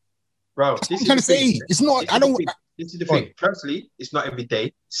hair. Bro, that's what I'm trying to say. It's not. I don't. This is the thing. Firstly, it's not every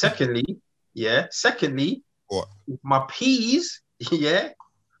day. Secondly, what? My P's,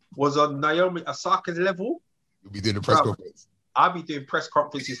 was on Naomi Osaka's level. You'll be doing the press conference. I'll be doing press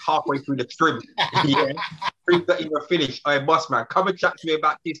conferences halfway through the trim. Trim that even finished. Hey, boss man, come and chat to me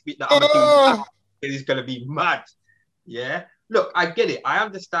about this bit that I'm doing. It's gonna be mad. Yeah. Look, I get it. I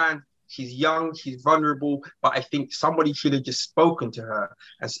understand. She's young, she's vulnerable, but I think somebody should have just spoken to her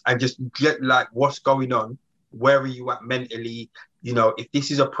and just get like, what's going on? Where are you at mentally? You know, if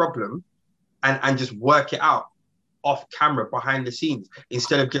this is a problem, and just work it out off camera behind the scenes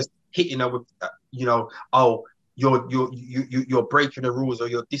instead of just hitting her with, you're breaking the rules or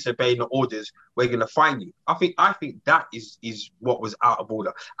you're disobeying the orders. We're gonna fine you. I think that is what was out of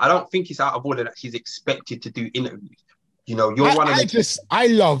order. I don't think it's out of order that she's expected to do interviews. You know, I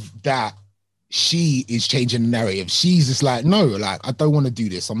love that she is changing the narrative. She's just like, no, like, I don't want to do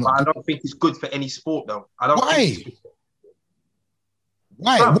this. I don't think it's good for any sport, though. Why?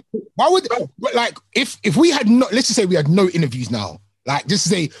 Why would, like, if we had no, let's just say we had no interviews now, like, just to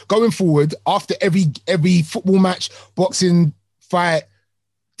say going forward after every football match, boxing, fight,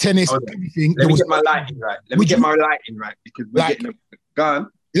 tennis, everything. Let me get my lighting right because we're getting a gun.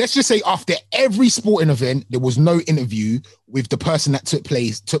 Let's just say after every sporting event, there was no interview with the person that took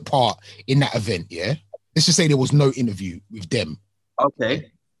part in that event. Yeah. Let's just say there was no interview with them. Okay.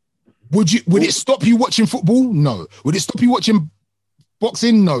 Would it stop you watching football? No. Would it stop you watching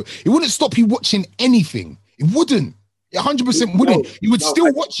boxing? No. It wouldn't stop you watching anything. It wouldn't. It 100% wouldn't. You would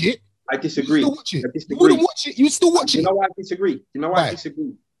still watch it. I disagree. You wouldn't watch it. You would still watch it. You know why I disagree? I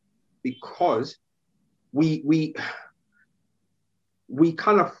disagree? Because we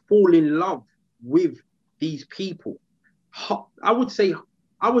kind of fall in love with these people. I would say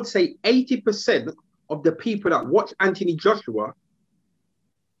 80% of the people that watch Anthony Joshua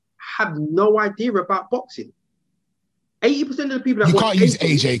have no idea about boxing. 80% of the people that you can't use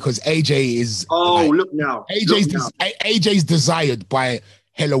AJ because AJ is. Look now. AJ's desired by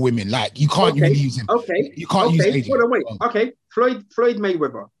hella women. Like, you can't really use him. Okay. You can't use AJ. Hold on, wait. Okay. Floyd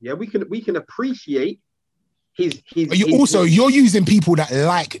Mayweather. Yeah, we can appreciate his. You're using people that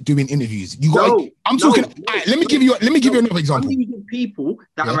like doing interviews. I'm talking. Let me give you another example. I'm using people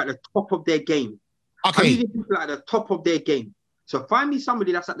that are at the top of their game. Okay. I'm using people at the top of their game. So find me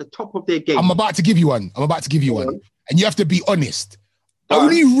somebody that's at the top of their game. I'm about to give you one. And you have to be honest.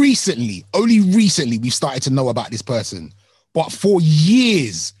 Only recently we've started to know about this person. But for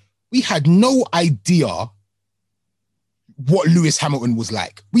years, we had no idea what Lewis Hamilton was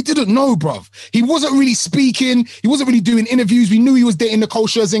like. We didn't know, bruv. He wasn't really speaking. He wasn't really doing interviews. We knew he was dating Nicole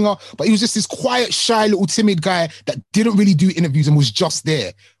Scherzinger, but he was just this quiet, shy, little timid guy that didn't really do interviews and was just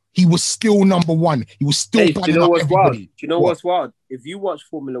there. He was still number one. He was still do you know what's wild? Do you know what's wild? If you watch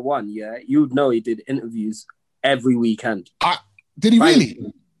Formula One, yeah, you'd know he did interviews every weekend. Did he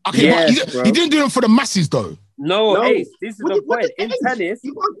really? Okay, yes, but he didn't do them for the masses, though. No. Ace, this is the point. In tennis,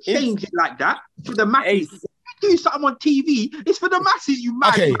 you can't change it like that for the masses. Ace. Do something on TV. It's for the masses, you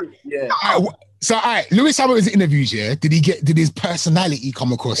mad. Okay. Yeah. So, all right, Lewis Hamilton's interviews, yeah, did his personality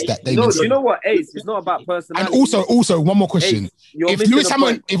come across that they? No, you know what, Ace? It's not about personality. And also, one more question: Ace, if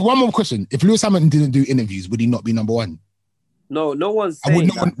Lewis Hamilton didn't do interviews, would he not be number one? No one's saying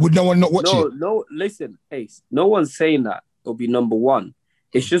that. Would no one not watch it? No, listen, Ace. No one's saying that it'll be number one.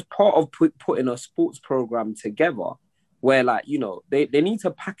 It's just part of putting a sports program together, where they need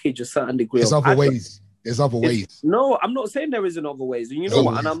to package a certain degree. There's other ways. No, I'm not saying there isn't other ways. And you know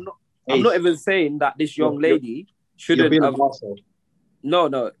what? And I'm not even saying that this young lady shouldn't have.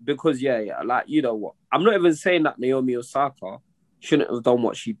 No, because you know what? I'm not even saying that Naomi Osaka shouldn't have done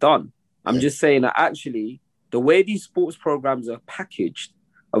what she done. I'm just saying that actually the way these sports programs are packaged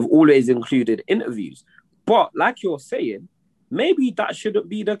have always included interviews. But like you're saying, maybe that shouldn't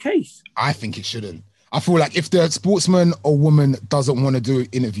be the case. I think it shouldn't. I feel like if the sportsman or woman doesn't want to do an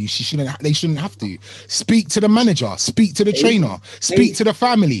interview, they shouldn't have to. Speak to the manager, speak to the trainer, speak to the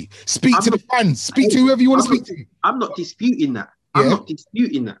family, speak to the fans, speak to whoever you want to speak to. I'm not disputing that. I'm not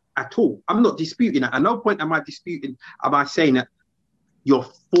disputing that at all. I'm not disputing that. At no point am I saying that you're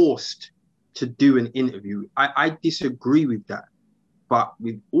forced to do an interview. I disagree with that. But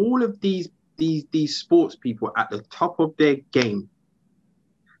with all of these sports people at the top of their game,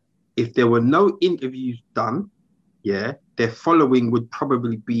 if there were no interviews done, their following would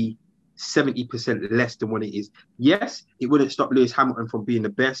probably be 70% less than what it is. Yes, it wouldn't stop Lewis Hamilton from being the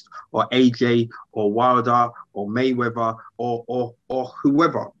best, or AJ, or Wilder, or Mayweather, or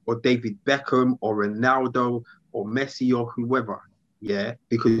whoever, or David Beckham, or Ronaldo, or Messi, or whoever. Yeah,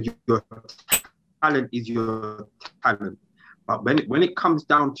 because your talent is your talent. But when it comes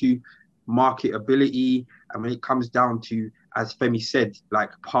down to marketability, and when it comes down to, as Femi said, like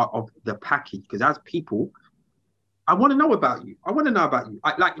part of the package, because as people, I want to know about you.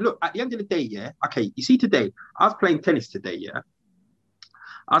 Look, at the end of the day, okay, you see today, I was playing tennis today,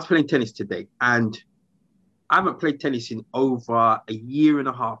 and I haven't played tennis in over a year and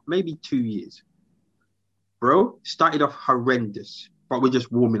a half, maybe 2 years. Bro, started off horrendous, but we're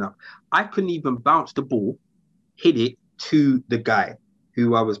just warming up. I couldn't even bounce the ball, hit it to the guy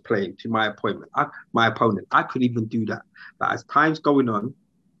who I was playing, to my opponent. I couldn't even do that. But as time's going on,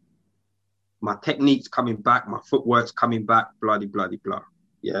 my technique's coming back, my footwork's coming back, bloody, bloody, blah.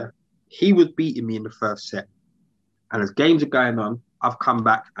 Yeah. He was beating me in the first set. And as games are going on, I've come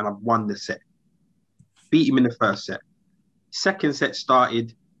back and I've won the set. Beat him in the first set. Second set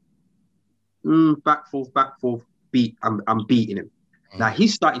started, back, forth, I'm beating him. Now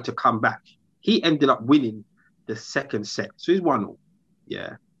he's starting to come back. He ended up winning the second set. So he's 1-0.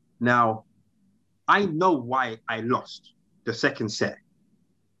 Yeah. Now, I know why I lost the second set.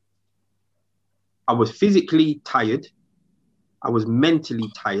 I was physically tired. I was mentally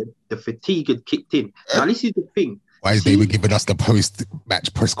tired. The fatigue had kicked in. Now, this is the thing. Why is David giving us the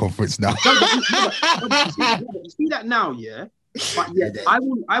post-match press conference now? You see that now, yeah? But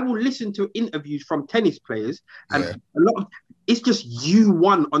I will listen to interviews from tennis players, and a lot of it's just you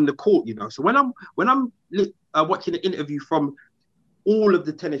one on the court, you know. So when I'm watching an interview from all of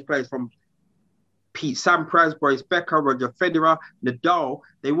the tennis players, from Pete Sampras, Boris Becker, Roger Federer, Nadal,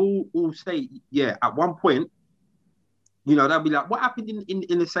 they will all say, at one point, you know, they'll be like, what happened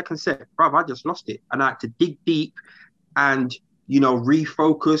in the second set? Bruv, I just lost it. And I had to dig deep and, you know,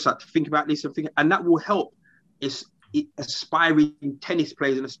 refocus. I had to think about this and that will help aspiring tennis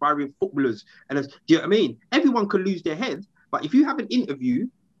players and aspiring footballers. And do you know what I mean? Everyone can lose their head, but if you have an interview,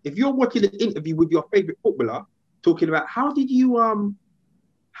 if you're watching an interview with your favorite footballer, talking about how did you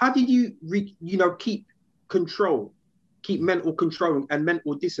keep control, keep mental control and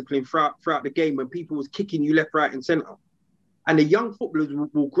mental discipline throughout the game when people was kicking you left, right, and centre. And the young footballers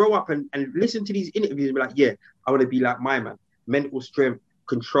will grow up and listen to these interviews and be like, I want to be like my man. Mental strength,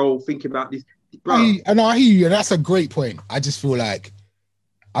 control, think about this. And I hear you, and that's a great point. I feel like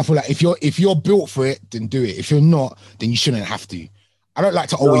if you're built for it, then do it. If you're not, then you shouldn't have to. I don't like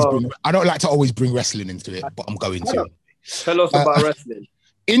to always bring wrestling into it, but I'm going to. Tell us about wrestling.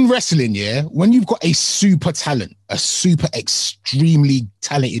 In wrestling, when you've got a super extremely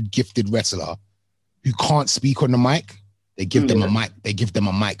talented, gifted wrestler who can't speak on the mic, they give them a mic. They give them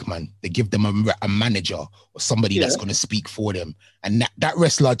a mic, man. They give them a manager or somebody that's going to speak for them. And that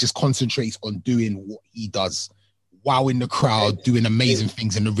wrestler just concentrates on doing what he does, wowing the crowd, doing amazing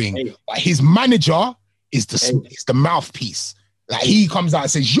things in the ring. But his manager is the mouthpiece. Like he comes out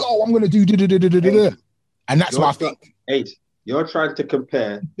and says, "Yo, I'm gonna do," and that's what I think. You're trying to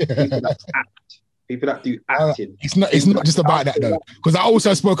compare people that do acting. It's not just about that though, because I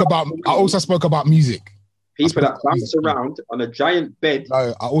also spoke about music. People that bounce around on a giant bed.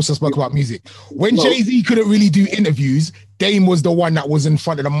 No, I also spoke about music. When Jay-Z couldn't really do interviews, Dame was the one that was in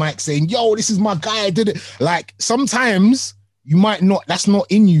front of the mic saying, yo, this is my guy. I did it. Like, sometimes you might not, that's not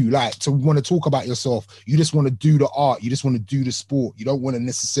in you, like, to want to talk about yourself. You just want to do the art. You just want to do the sport. You don't want to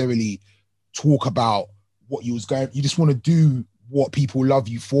necessarily talk about what you was going, you just want to do what people love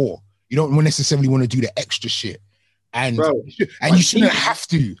you for. You don't necessarily want to do the extra shit. And you shouldn't have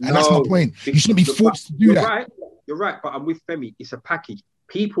to. And that's my point. You shouldn't be forced to do that. Right. You're right, but I'm with Femi. It's a package.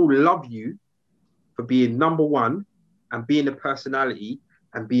 People love you for being number one and being a personality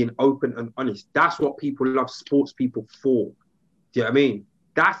and being open and honest. That's what people love sports people for. Do you know what I mean?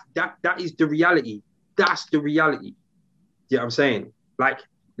 That is the reality. That's the reality. Do you know what I'm saying? Like,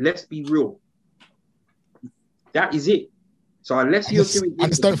 let's be real. That is it. So unless I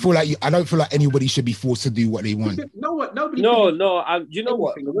don't feel like anybody should be forced to do what they want. Nobody. You know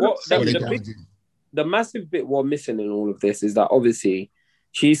what? The massive bit we're missing in all of this is that obviously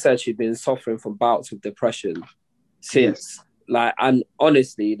she said she'd been suffering from bouts of depression since. Like, and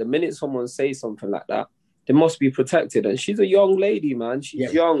honestly, the minute someone says something like that, they must be protected. And she's a young lady, man.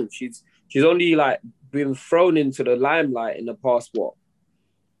 She's young. She's only like been thrown into the limelight in the past,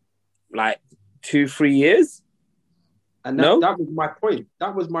 like 2-3 years. And that was my point.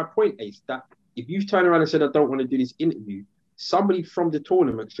 That was my point, Ace. That if you turn around and said, I don't want to do this interview, somebody from the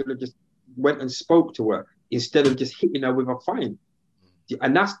tournament should have just went and spoke to her instead of just hitting her with a fine.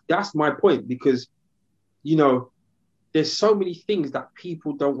 And that's my point, because, you know, there's so many things that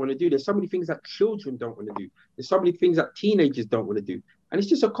people don't want to do. There's so many things that children don't want to do. There's so many things that teenagers don't want to do. And it's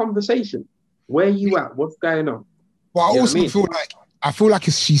just a conversation. Where are you at? What's going on? Well, I also feel like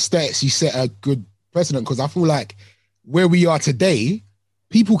she set a good precedent, because I feel like where we are today,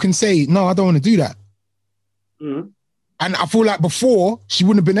 people can say, no, I don't want to do that. Mm-hmm. And I feel like before she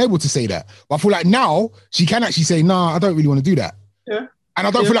wouldn't have been able to say that. But I feel like now she can actually say, I don't really want to do that. Yeah. And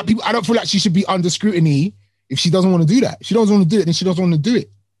I don't feel like she should be under scrutiny if she doesn't want to do that. If she doesn't want to do it, then she doesn't want to do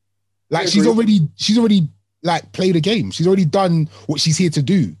it. Like, she's already like played a game. She's already done what she's here to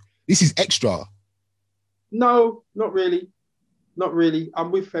do. This is extra. No, not really. Not really.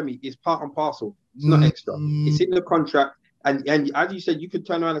 I'm with Femi. It's part and parcel. It's not extra. It's in the contract. And as you said, you could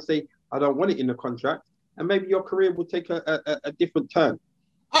turn around and say, I don't want it in the contract. And maybe your career will take a different turn.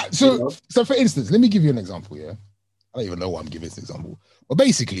 So for instance, let me give you an example, yeah? I don't even know why I'm giving this example. But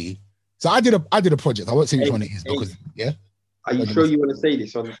basically, so I did a project. I won't say which one it is because, yeah? Are you sure you want to say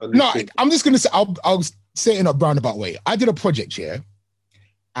this on No, I'm just going to say, I'll say it in a roundabout way. I did a project, yeah?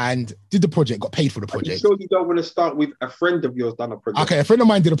 And did the project, got paid for the project. Are you sure you don't want to start with a friend of yours done a project? Okay, a friend of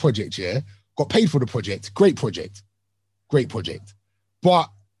mine did a project, yeah? Got paid for the project. Great project. But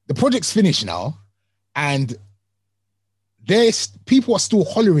the project's finished now, and people are still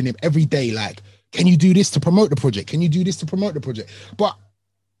hollering him every day, like, can you do this to promote the project? Can you do this to promote the project? But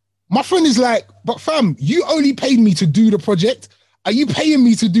my friend is like, but fam, you only paid me to do the project. Are you paying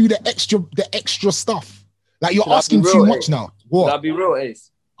me to do the extra stuff? Like, you're asking too much now. What? That'd be real, Ace.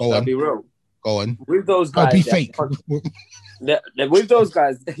 Be real. Go on. With those guys, be fake. With those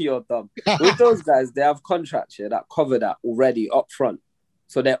guys, you're dumb. With those guys, they have contracts here that cover that already up front.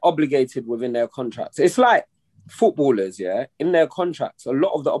 So they're obligated within their contracts. It's like footballers, yeah, in their contracts, a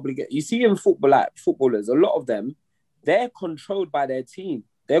lot of the you see in football, like footballers, a lot of them, they're controlled by their team.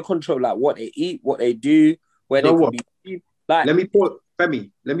 They're controlled like what they eat, what they do, where they can be. Like, let me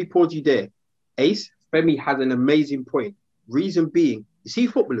pause you there. Ace, Femi has an amazing point. Reason being, you see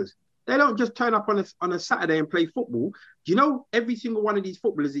footballers, they don't just turn up on a Saturday and play football. Do you know every single one of these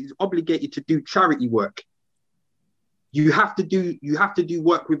footballers is obligated to do charity work? You have to do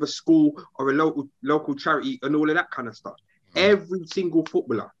work with a school or a local charity and all of that kind of stuff. Every single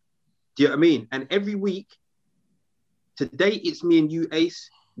footballer. Do you know what I mean? And every week, today it's me and you, Ace.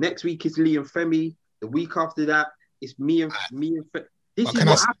 Next week it's Lee and Femi. The week after that, it's me and Femi. This is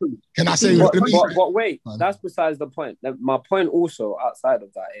what happens. Can I say? But wait, that's besides the point. My point also outside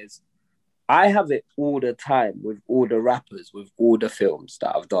of that is, I have it all the time with all the rappers, with all the films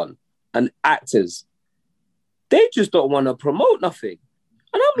that I've done, and actors. They just don't want to promote nothing.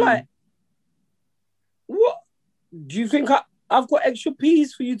 And I'm like, what? Do you think I've got extra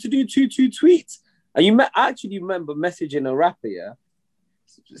P's for you to do two tweets? And you actually remember messaging a rapper, yeah?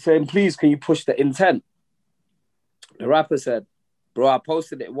 Saying, please, can you push the intent? The rapper said, bro, I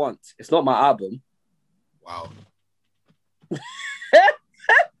posted it once. It's not my album. Wow.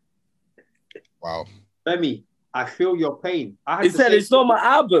 Wow. Femi, I feel your pain. He said, it's not my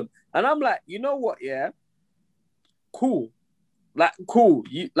album. And I'm like, you know what, yeah? Cool.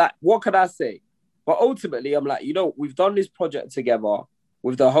 You like, what could I say? But ultimately, I'm like, you know, we've done this project together.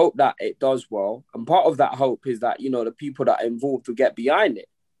 with the hope that it does well. And part of that hope is that, the people that are involved will get behind it,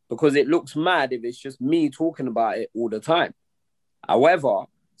 because it looks mad if it's just me talking about it all the time. However,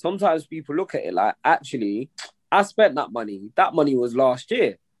 sometimes people look at it like, actually, I spent that money. That money was last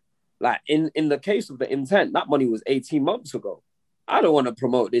year. Like in the case of The Intent, that money was 18 months ago. I don't want to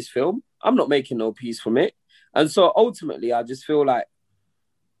promote this film. I'm not making no piece from it. And so ultimately, I just feel like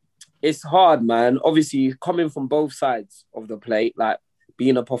it's hard, man. Obviously, coming from both sides of the plate, like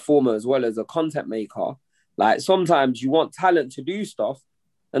being a performer as well as a content maker, like sometimes you want talent to do stuff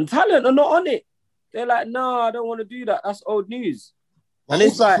and talent are not on it. They're like, no, I don't want to do that. That's old news. And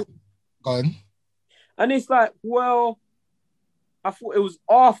it's like, go on. And it's like, well, I thought it was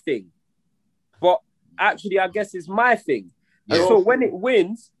our thing, but actually, I guess it's my thing. Yeah. And so when it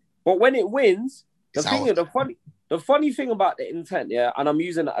wins, the funny thing about The Intent, yeah, and I'm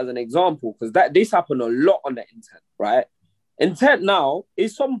using it as an example because this happened a lot on The Intent, right? Intent now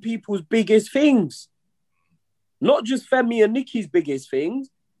is some people's biggest things, not just Femi and Nicki's biggest things.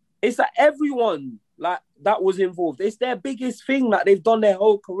 It's like everyone like that was involved. It's their biggest thing that they've done their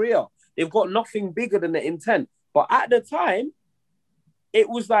whole career. They've got nothing bigger than The Intent. But at the time, it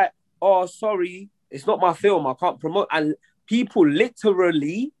was like, oh, sorry, it's not my film. I can't promote. And people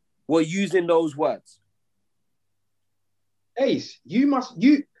literally were using those words. Ace, you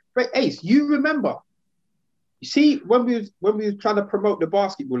remember? You see, when we were trying to promote the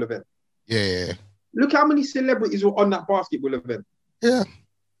basketball event. Yeah. Look how many celebrities were on that basketball event. Yeah.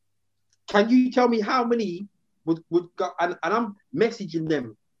 Can you tell me how many would go? And I'm messaging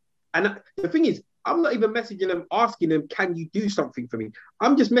them. And the thing is, I'm not even messaging them, asking them, can you do something for me?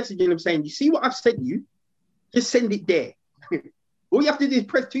 I'm just messaging them saying, you see what I've sent you? Just send it there. All you have to do is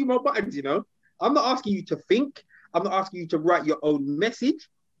press 2 more buttons, I'm not asking you to think. I'm not asking you to write your own message.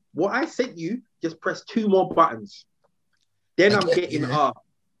 What I sent you, just press 2 more buttons. Then I'm getting I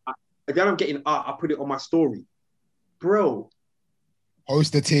put it on my story. Bro.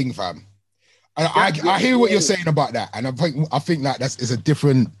 Post the thing, fam. I hear what you're saying about that. And I think that is a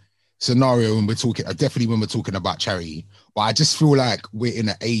different scenario when we're talking about charity. But I just feel like we're in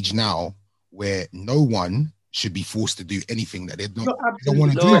an age now where no one should be forced to do anything that they don't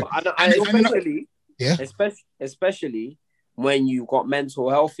want to do. Especially when you've got mental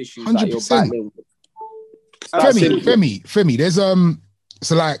health issues 100%. that you're battling with. Femi, there's so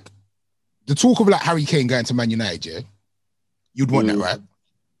like the talk of like Harry Kane going to Man United, yeah? You'd want that, right?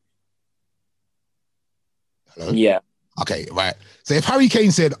 Hello? Yeah. Okay, right. So if Harry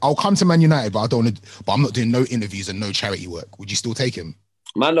Kane said, I'll come to Man United, but I'm not doing no interviews and no charity work, would you still take him?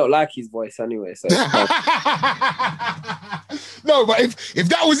 Man don't like his voice anyway, so no, but if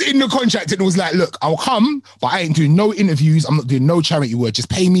that was in the contract and it was like, look, I'll come, but I ain't doing no interviews, I'm not doing no charity work, just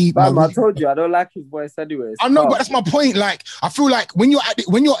pay me. Bam, I told you I don't like his voice anyway. I know, but that's my point. Like, I feel like when you're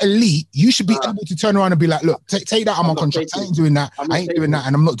elite, you should be able to turn around and be like, look, take that on my contract. I ain't doing that. I ain't doing that,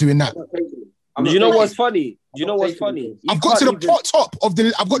 and I'm not doing that. Do you know what's funny? I've got to the top of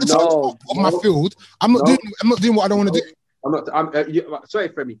my field. I'm not doing what I don't want to do. Sorry,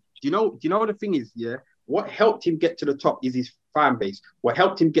 Femi. Do you know what the thing is? Yeah, what helped him get to the top is his fan base. What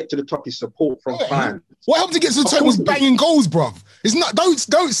helped him get to the top is support from fans. What helped him get to the top was banging goals, bruv. It's not.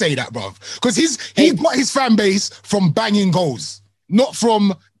 Don't say that, bruv. Because he got his fan base from banging goals, not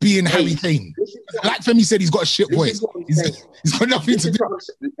from being Harry Kane. Like Femi said, he's got a shit voice. He's got nothing to do.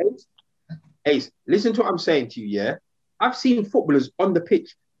 Ace, listen to what I'm saying to you. Yeah, I've seen footballers on the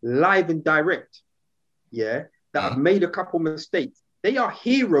pitch, live and direct. Yeah. That have made a couple mistakes. They are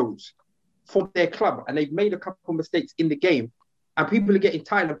heroes from their club and they've made a couple mistakes in the game. And people are getting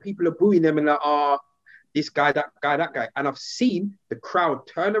tired and people are booing them and like, this guy, that guy. And I've seen the crowd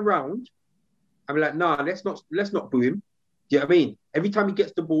turn around and be like, nah, let's not boo him. Do you know what I mean? Every time he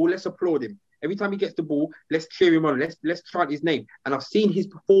gets the ball, let's applaud him. Every time he gets the ball, let's cheer him on. Let's chant his name. And I've seen his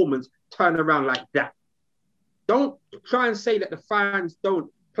performance turn around like that. Don't try and say that the fans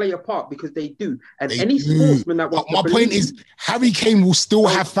don't play a part, because they do. And any sportsman that wants my point is, Harry Kane will still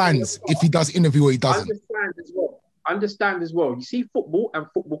have fans if he does interview or he doesn't. Understand as well. You see, football and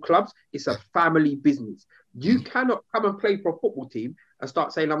football clubs, it's a family business. You cannot come and play for a football team and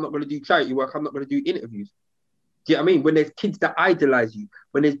start saying, I'm not going to do charity work, I'm not going to do interviews. Do you know what I mean? When there's kids that idolize you,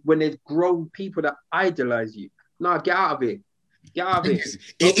 when there's grown people that idolize you. No, get out of it.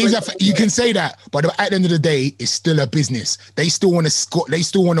 You can say that, but at the end of the day, it's still a business. They still want to score. They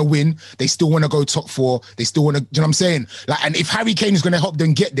still want to win. They still want to go top 4. They still want to. Do you know what I'm saying? Like, and if Harry Kane is going to help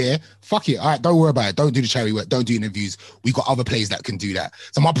them get there, fuck it. All right, don't worry about it. Don't do the charity work. Don't do interviews. We got other players that can do that.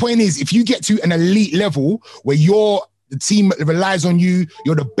 So my point is, if you get to an elite level where the team relies on you,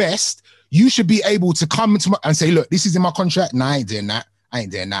 you're the best. You should be able to come and say, look, this is in my contract. Nah, I ain't doing that. I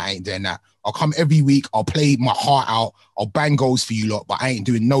ain't doing that. I ain't doing that. I'll come every week. I'll play my heart out. I'll bang goals for you lot, but I ain't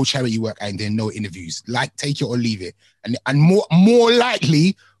doing no charity work. I ain't doing no interviews. Like, take it or leave it. And more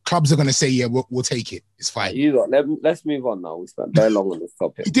likely, clubs are gonna say, yeah, we'll take it. It's fine. Let's move on now. We spent very long on this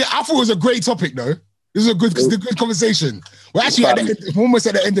topic. I thought it was a great topic, though. This is a good conversation. We're actually almost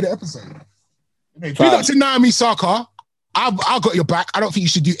at the end of the episode. Big up to Naomi Osaka. I've got your back. I don't think you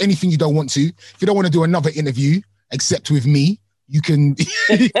should do anything you don't want to. If you don't want to do another interview, except with me, you can.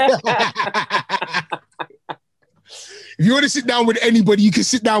 If you want to sit down with anybody, you can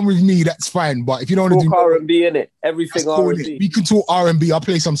sit down with me. That's fine. But if you don't want to do R&B in it, everything R&B. We can talk R&B. I'll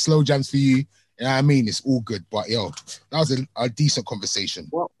play some slow jams for you. You know what I mean? It's all good. But yo, that was a decent conversation.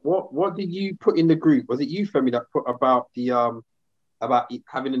 What did you put in the group? Was it you, Femi, that put about the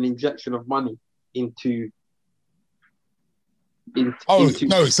having an injection of money into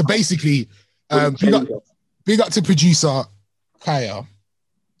no, so basically big up to producer Kaya.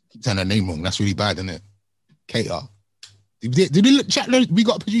 Keep saying her name wrong. That's really bad, isn't it? Kaya. Did we chat? We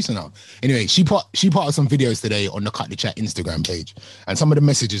got a producer now. Anyway, she put out some videos today on the Cut the Chat Instagram page, and some of the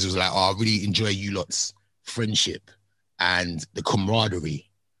messages was like, "Oh, I really enjoy you lot's friendship and the camaraderie,"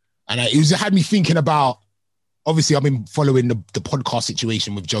 and it had me thinking about. Obviously, I've been following the podcast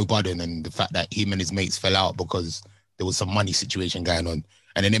situation with Joe Budden and the fact that him and his mates fell out because there was some money situation going on,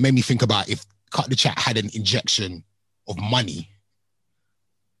 and then it made me think about if Cut the Chat had an injection of money.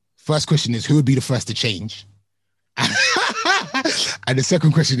 First question is, who would be the first to change? And the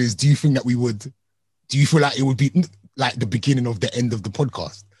second question is, do you feel like it would be like the beginning of the end of the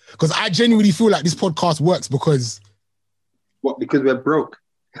podcast? Because I genuinely feel like this podcast works because... What, because we're broke?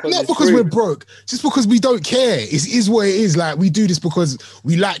 Not because we're broke, just because we don't care. It is what it is. Like, we do this because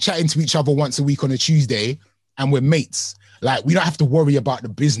we like chatting to each other once a week on a Tuesday and we're mates. Like, we don't have to worry about the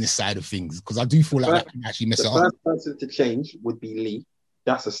business side of things because I do feel like that can actually mess it up. The first person to change would be Lee.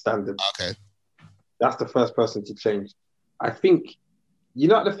 That's a standard. Okay. That's the first person to change. I think, you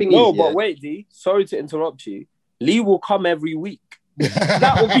know what the thing is? No, but wait, D, sorry to interrupt you. Lee will come every week.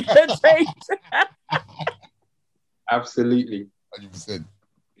 That will be the change. Absolutely. 100%.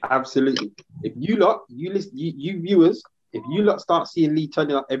 Absolutely. If you lot, you viewers, if you lot start seeing Lee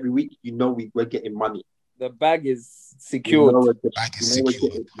turning up every week, you know we're getting money. The bag is secured.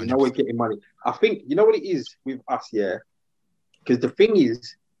 You know we're getting money. I think, you know what it is with us, yeah? Because the thing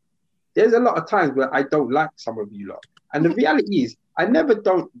is, there's a lot of times where I don't like some of you lot. And the reality is, I never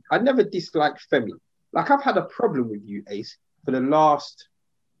dislike Femi. Like, I've had a problem with you, Ace, for the last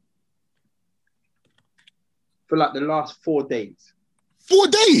 4 days. 4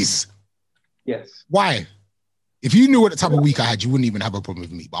 days? Yes. Why? If you knew what the type of week I had, you wouldn't even have a problem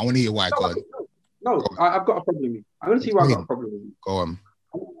with me. But I want to hear why. No, I've got a problem with you. I'm going to see why I've got a problem with you. Go on.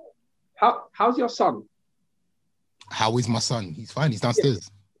 How's your son? How is my son? He's fine. He's downstairs.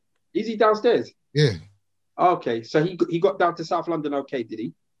 Yeah. Is he downstairs? Yeah. Okay, so he got down to South London okay, did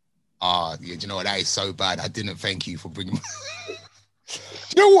he? Yeah, do you know what? That is so bad. I didn't thank you for bringing...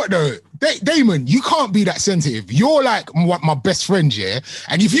 You know what though, Damon, you can't be that sensitive. You're like my best friend, yeah.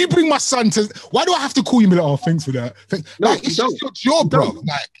 And if you bring my son to, why do I have to call you and be like, oh, thanks for that? It's just your job, bro.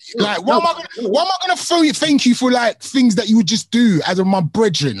 Why am I gonna thank you for like things that you would just do as my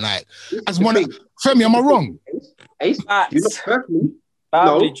brethren? Like, as one of Femi, am I wrong? Ace,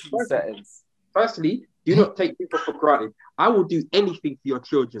 firstly, do not take people for granted. I will do anything for your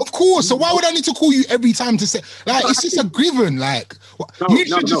children. Of course. So why would I need to call you every time to say, like, it's just a given. Like, you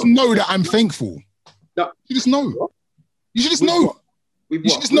should just know that I'm thankful. No. You just know. You should just know. You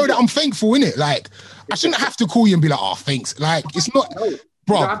should just know that I'm thankful, innit? Like, I shouldn't have to call you and be like, oh, thanks. Like, it's not,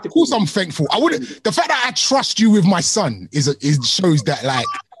 bro. Of course I'm thankful. I wouldn't. The fact that I trust you with my son is shows that like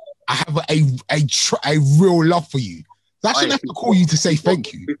I have a real love for you. So I shouldn't have to call you to say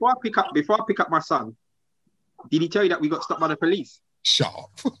thank you. Before I pick up my son, did he tell you that we got stopped by the police? Shut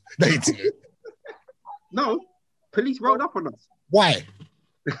up. They did. No, police rolled up on us. Why?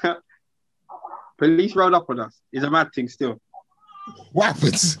 Police rolled up on us. It's a mad thing still. What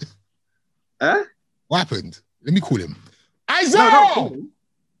happened? Huh? What happened? Let me call him. Isaiah! No,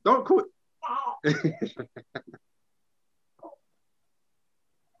 don't call him.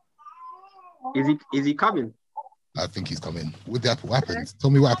 Is he coming? I think he's coming. What happened? Tell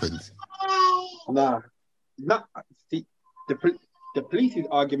me what happened. Nah. See, the police's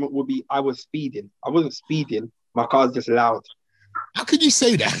argument would be I was speeding. I wasn't speeding. My car's just loud. How could you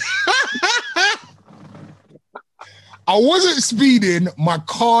say that? I wasn't speeding. My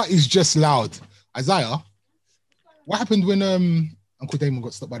car is just loud. Isaiah, what happened when Uncle Damon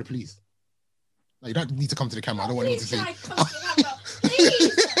got stopped by the police? No, you don't need to come to the camera. I don't want him to see.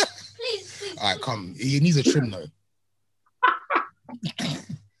 Please. All right, come. He needs a trim though.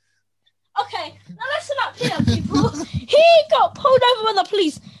 Okay, now listen up here, people. He got pulled over by the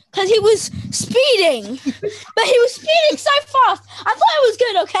police because he was speeding. But he was speeding so fast. I thought it was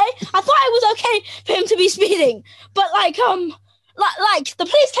good, okay? I thought it was okay for him to be speeding. But like the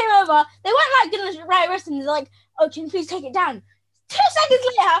police came over. They weren't like gonna arrest him. They're like, oh, can you please take it down? 2 seconds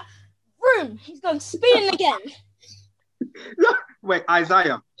later, boom, he's gone speeding again. Wait,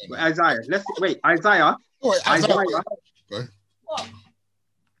 Isaiah. Isaiah. What?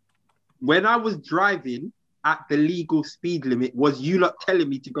 When I was driving at the legal speed limit, was you lot telling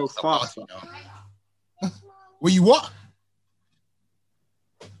me to go faster? Were you what?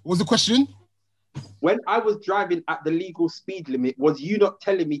 What was the question? When I was driving at the legal speed limit, was you not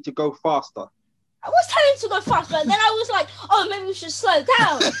telling me to go faster? I was telling him to go faster, and then I was like, oh, maybe we should slow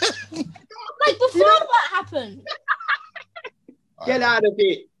down. Like before that happened. Get out of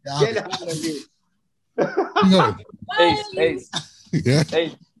it. Get out of it. No.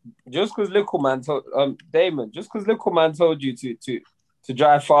 Hey, just because little man told Damon, just because little man told you to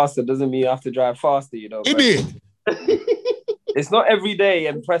drive faster doesn't mean you have to drive faster, you know. It's not every day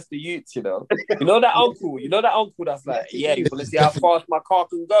impress the youths, you know. You know that uncle that's like, yeah, you want to see how fast my car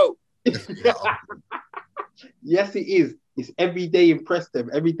can go. Yes, it is. It's every day impress them,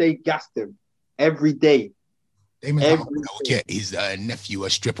 every day gas them, every day. Damon will get his nephew a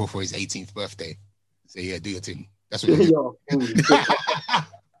stripper for his 18th birthday. So yeah, do your thing. That's what you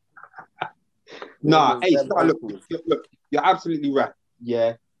Nah, hey, look, you're absolutely right.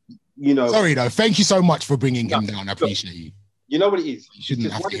 Yeah, you know. Sorry though. Thank you so much for bringing him down. I appreciate you. You know what it is? You shouldn't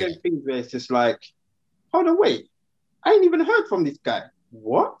it's just have one to of those things where it's just like, hold on, wait. I ain't even heard from this guy.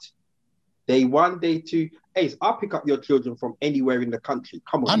 What? Day 1, day 2. Hey, I'll pick up your children from anywhere in the country.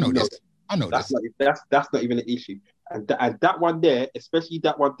 Come on. I know this. I know that's this. That's not even an issue. And that one there, especially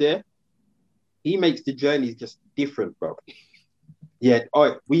that one there, he makes the journeys just different, bro. Yeah.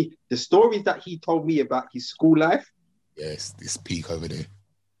 The stories that he told me about his school life. Yes, this peak over there.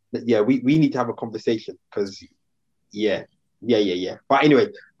 Yeah, we need to have a conversation because yeah. But anyway,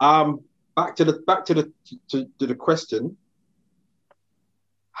 back to the question.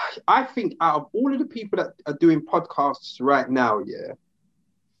 I think out of all of the people that are doing podcasts right now, yeah,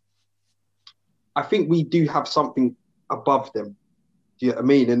 I think we do have something above them. Do you know what I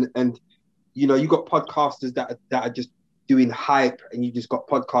mean? And you know, you got podcasters that are just doing hype, and you just got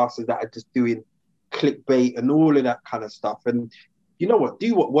podcasters that are just doing clickbait and all of that kind of stuff. And you know what?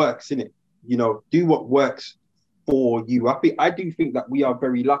 Do what works, innit? You know, do what works for you. I do think that we are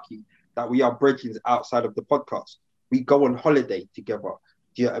very lucky that we are bridges outside of the podcast. We go on holiday together.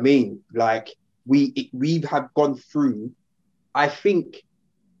 Do you know what I mean? Like we have gone through, I think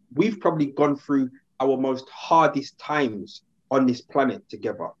we've probably gone through our most hardest times on this planet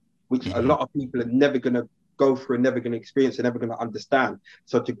together, which a lot of people are never going to go through, never going to experience, and never going to understand.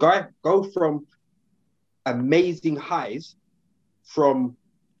 So to go from amazing highs, from,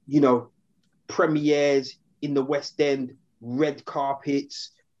 you know, premieres in the West End, red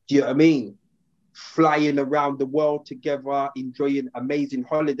carpets, do you know what I mean? Flying around the world together, enjoying amazing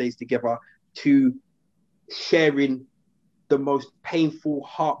holidays together, to sharing the most painful,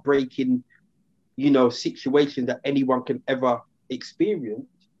 heartbreaking, you know, situation that anyone can ever experience.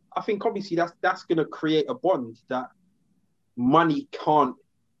 I think obviously that's going to create a bond that money can't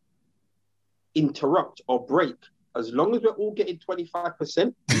interrupt or break. As long as we're all getting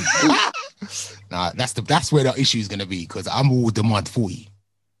 25%. Nah, that's where the issue is going to be, because I'm all demand 40.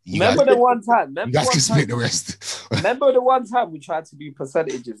 Remember the one time you guys can split the rest. Remember the one time we tried to do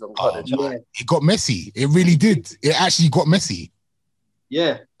percentages on college? Yeah. It got messy. It really did. It actually got messy.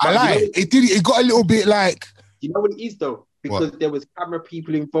 Yeah. I lie. It got a little bit like... You know what it is though? Because there was camera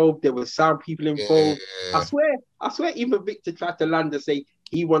people involved, there was sound people involved. Yeah. I swear even Victor tried to land and say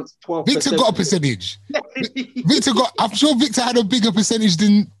he wants 12%. Victor got a percentage. I'm sure Victor had a bigger percentage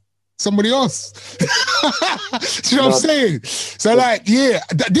than somebody else. Do you know what I'm saying? So like, yeah,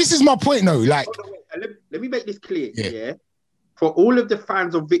 this is my point though. Like, let me make this clear. Yeah. For all of the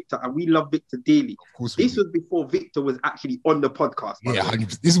fans of Victor, and we love Victor dearly, this was before Victor was actually on the podcast. Yeah,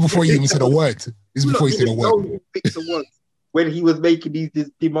 this is before you even said a word. This is before you said a word. Who Victor was when he was making these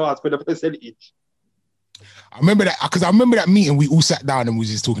demands for the percentage. I remember that, because I remember that meeting. We all sat down and we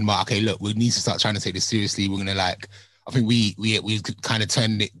were just talking about, okay, look, we need to start trying to take this seriously. We're gonna like, I think we kind of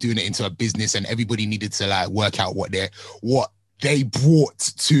turned it, doing it into a business, and everybody needed to like work out what they brought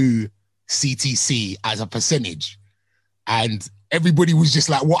to CTC as a percentage. And everybody was just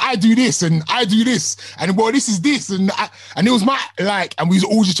like, well, I do this and I do this, and well, this is this, and it was my like, and we was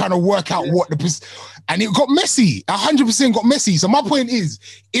all just trying to work out what the, and it got messy. 100% got messy. So my point is,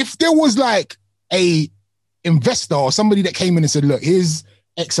 if there was like a investor or somebody that came in and said, look, here's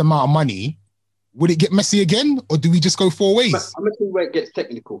X amount of money, would it get messy again? Or do we just go 4 ways? I'm going to tell you where it gets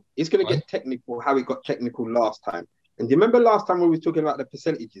technical. It's going to get technical how it got technical last time. And do you remember last time when we were talking about the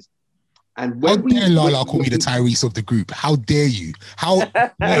percentages? And when how dare Lala call me the Tyrese of the group? How dare you? How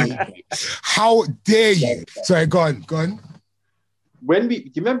dare you? Sorry, go on. Do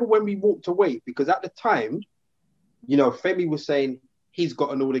you remember when we walked away? Because at the time, you know, Femi was saying he's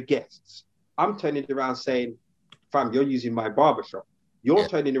gotten all the guests. I'm turning around saying, fam, you're using my barbershop. You're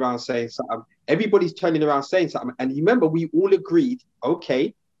turning around saying something. Everybody's turning around saying something. And you remember we all agreed,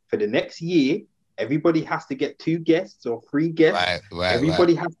 okay, for the next year, everybody has to get 2 guests or 3 guests.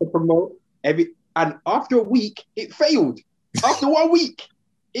 Everybody has to promote. And after a week, it failed. After 1 week,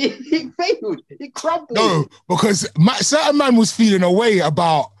 it failed. It crumbled. No, because certain man was feeling away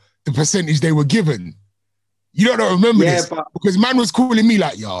about the percentage they were given. You don't remember this, because man was calling me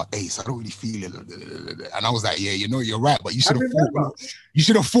like, yo, Ace, I don't really feel it. And I was like, yeah, you know, you're right, but you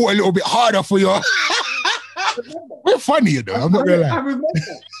should have fought a little bit harder for your... We're funny, you know. I'm not gonna lie. I remember.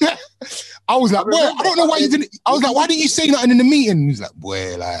 I was like, boy, I don't know why you didn't. I was like, why didn't you say nothing in the meeting? He was like,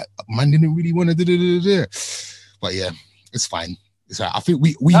 boy, like, man didn't really want to do. But yeah, it's fine. It's right. I think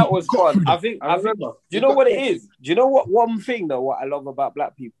we that was fun. I think. Do you know what it is? Do you know what one thing though? What I love about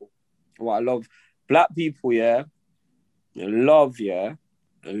black people. What I love, black people. Yeah, love. Yeah,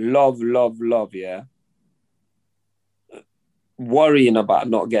 love. Yeah, worrying about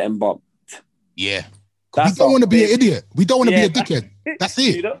not getting bumped. Yeah. We don't want to be an idiot. We don't want to be a dickhead. That's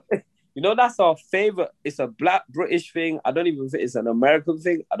it. You know, that's our favorite. It's a black British thing. I don't even think it's an American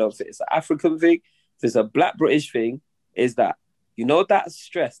thing. I don't think it's an African thing. If it's a black British thing, is that, you know, that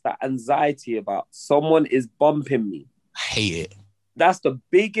stress, that anxiety about someone is bumping me. I hate it. That's the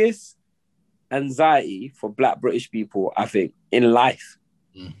biggest anxiety for black British people, I think, in life.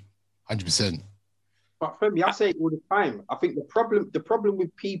 100%. But for me, I say it all the time. I think the problem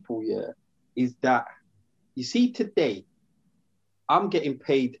with people, is that, you see, today, I'm getting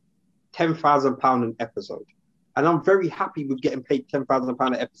paid £10,000 an episode. And I'm very happy with getting paid £10,000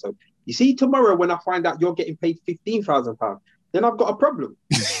 an episode. You see, tomorrow when I find out you're getting paid £15,000, then I've got a problem.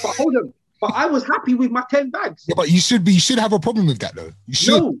 But hold on. But I was happy with my 10 bags. Yeah, but you should have a problem with that though. You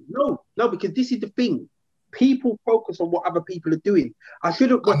should. No, because this is the thing. People focus on what other people are doing. I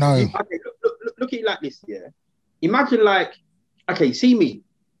should have. Okay, look at it like this, yeah. Imagine like, okay, see me.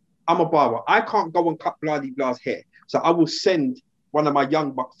 I'm a barber. I can't go and cut Bloody Blah's hair. So I will send one of my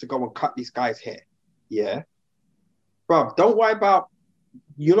young bucks to go and cut this guy's hair. Yeah. Bruv, don't worry about,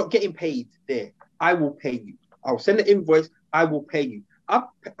 you're not getting paid there. I will pay you. I'll send the invoice. I will pay you.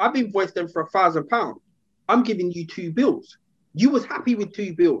 I've invoiced them for £1,000. I'm giving you 2 bills. You was happy with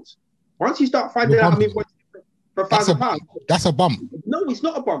 2 bills. Once you start finding out I'm invoicing for £1,000. That's a bump. No, it's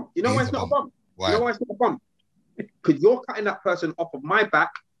not a bump. You know why it's not a bump? Why? You know why it's not a bump? Because you're cutting that person off of my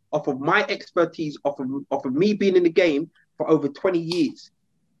back, off of my expertise, off of me being in the game for over 20 years.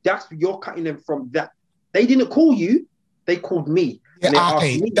 You're cutting them from that. They didn't call you, they called me. Yeah,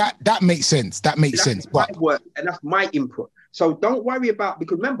 okay, that makes sense. That makes sense. My work, and that's my input. So don't worry about,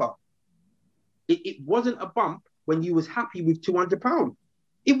 because remember, it wasn't a bump when you was happy with £200.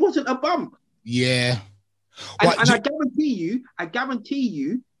 It wasn't a bump. Yeah. And I guarantee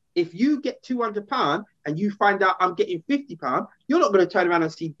you, if you get £200 and you find out I'm getting £50, you're not going to turn around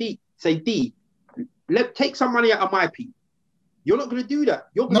and say, D, take some money out of my pee. You're not going to do that.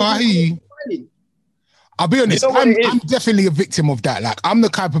 You're going to I'll be honest, I'm definitely a victim of that. Like, I'm the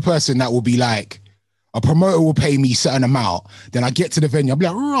type of person that will be like, a promoter will pay me a certain amount, then I get to the venue, I'll be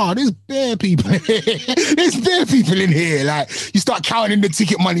like, raw, there's bare people in here. There's bare people in here. Like, you start counting the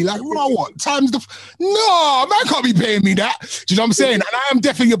ticket money, like, raw, what? Times no, man can't be paying me that. Do you know what I'm saying? And I am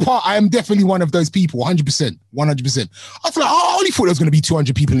definitely one of those people, 100%. 100%. I feel like, I only thought there was going to be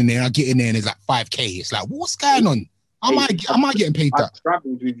 200 people in there, and I get in there and there's like 5K. It's like, what's going on? Am I getting paid that? I've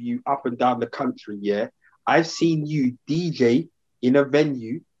traveled with you up and down the country, yeah? I've seen you DJ in a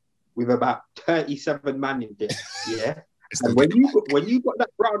venue with about 37 man in there, yeah? And when you got that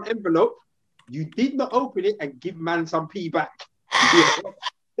brown envelope, you did not open it and give man some pee back.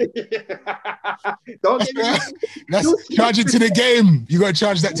 Don't get me. That's charge it to the game. You got to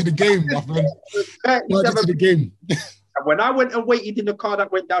charge that to the game, my friend. Charge it to the game. And when I went and waited in the car,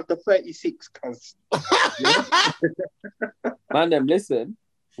 that went down to 36, cuz. Man, them, listen.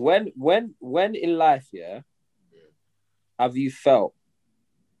 When in life, yeah, have you felt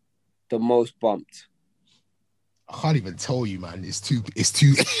the most bumped? I can't even tell you, man. It's still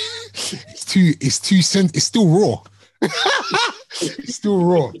raw. It's still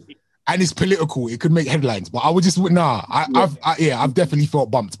raw. And it's political. It could make headlines, but I would just, I've definitely felt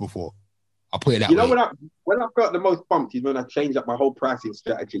bumped before. I'll put it that You know, way. when I felt the most pumped is when I changed up my whole pricing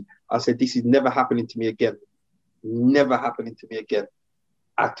strategy. I said, this is never happening to me again. Never happening to me again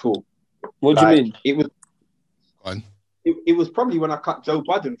at all. What do you mean? It was. Go on. It was probably when I cut Joe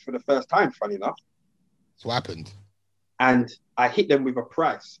Budden for the first time, funny enough. So what happened? And I hit them with a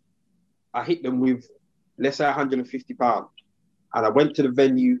price. I hit them with, let's say, £150. And I went to the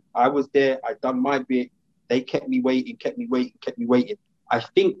venue. I was there. I done my bit. They kept me waiting. I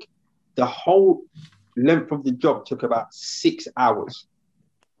think the whole length of the job took about 6 hours.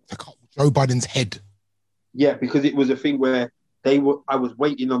 To cut Joe Budden's head. Yeah, because it was a thing where I was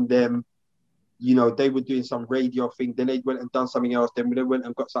waiting on them. You know, they were doing some radio thing. Then they went and done something else. Then they went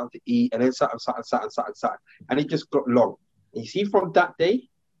and got something to eat. And then something. And it just got long. And you see, from that day,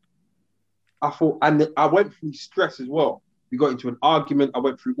 I thought, and I went through stress as well. We got into an argument. I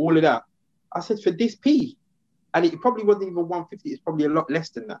went through all of that. I said, for this P, and it probably wasn't even 150. It's probably a lot less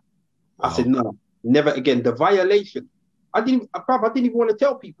than that. Wow. I said, no, never again. The violation. I didn't even want to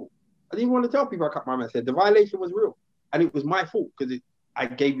tell people. I cut my man. I said the violation was real, and it was my fault because I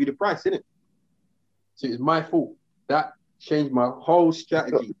gave you the price, didn't it? So it was my fault. That changed my whole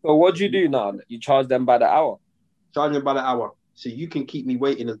strategy. So what do you do now? You charge them by the hour? Charge them by the hour. So you can keep me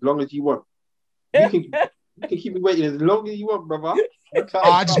waiting as long as you want. You can keep me waiting as long as you want, brother.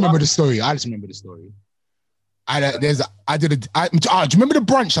 I just remember the story. Do you remember the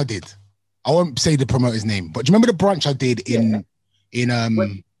brunch I did? I won't say the promoter's name, but do you remember the brunch I did in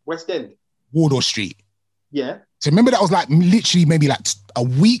West End? Wardour Street? Yeah. So remember that was like literally maybe like a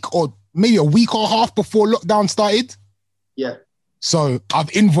week or a half before lockdown started? Yeah. So I've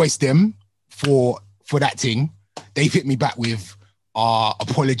invoiced them for that thing. They've hit me back with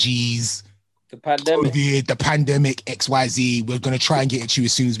apologies. The pandemic. COVID, the pandemic, XYZ. We're going to try and get it to you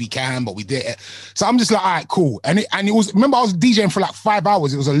as soon as we can, but we did it. So I'm just like, all right, cool. And it was, remember I was DJing for like 5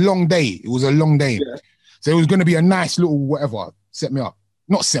 hours. It was a long day. Yeah. So it was going to be a nice little whatever.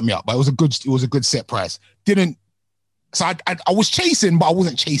 Not set me up, but it was a good set price. So I was chasing, but I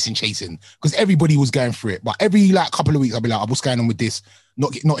wasn't chasing because everybody was going through it. But every like couple of weeks, I'll be like, what's going on with this?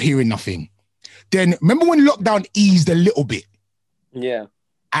 Not hearing nothing. Then remember when lockdown eased a little bit? Yeah.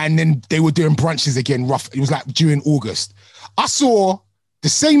 And then they were doing brunches again, rough. It was like during August. I saw the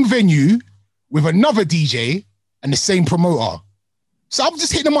same venue with another DJ and the same promoter. So I'm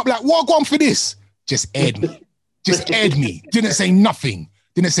just hitting them up like, what go on for this? Just aired me. Didn't say nothing.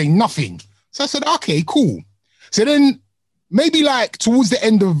 So I said, okay, cool. So then maybe like towards the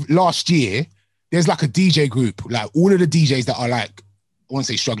end of last year, there's like a DJ group, like all of the DJs that are like, I won't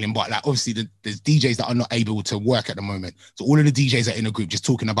say struggling, but like obviously there's DJs that are not able to work at the moment. So all of the DJs are in a group just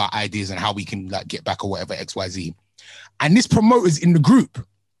talking about ideas and how we can like get back or whatever, XYZ. And this promoter's in the group.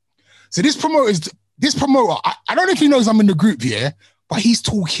 So this promoter, I don't know if he knows I'm in the group here, but he's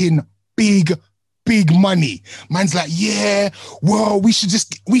talking big money. Man's like, yeah, well, we should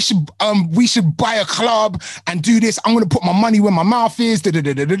buy a club and do this. I'm gonna put my money where my mouth is. I'm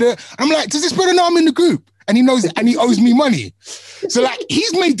like, does this brother know I'm in the group? And he knows, and he owes me money. So like,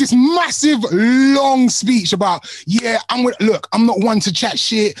 he's made this massive, long speech about, yeah, I'm not one to chat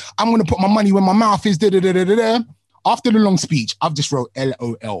shit. I'm gonna put my money where my mouth is. After the long speech, I've just wrote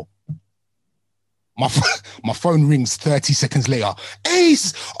LOL. My phone rings 30 seconds later.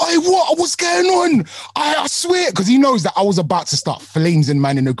 Ace, what's going on? I swear, because he knows that I was about to start flames and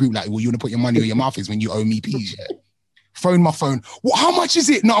man in the group. Like, well, you want to put your money where your mouth is when you owe me peas, yeah? Phone my phone. Well, how much is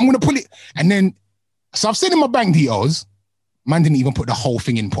it? No, I'm going to pull it. And then, so I've sent him my bank details. Man didn't even put the whole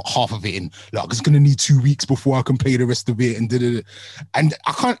thing in, put half of it in. Like, it's going to need 2 weeks before I can pay the rest of it. And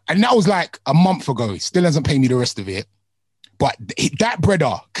I can't, and that was like a month ago. He still hasn't paid me the rest of it. But that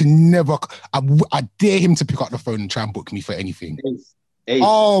brother can never, I dare him to pick up the phone and try and book me for anything. Ace.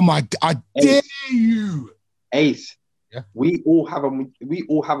 Oh my, I dare you. Ace, yeah? we all have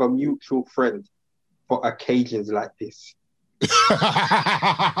a mutual friend for occasions like this.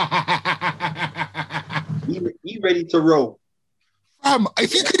 He ready to roll.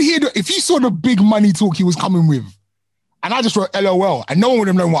 If you could hear, if you saw the big money talk he was coming with, and I just wrote LOL, and no one would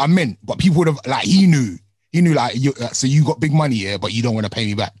have known what I meant, but people would have, like, he knew like, so you got big money here, but you don't want to pay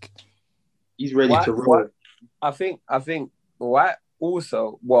me back. He's ready to roll. I think why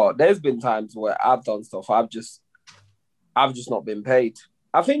also, well, there's been times where I've done stuff, I've just not been paid.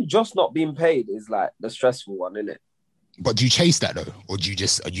 I think just not being paid is like the stressful one, isn't it? But do you chase that though? Or do you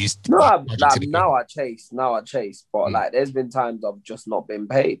just, now I chase. But like, there's been times I've just not been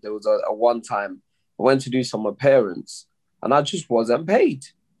paid. There was a one time I went to do some appearance and I just wasn't paid.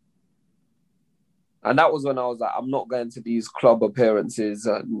 And that was when I was like, I'm not going to these club appearances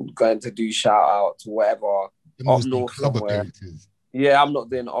and going to do shout outs or whatever up north somewhere. Yeah, I'm not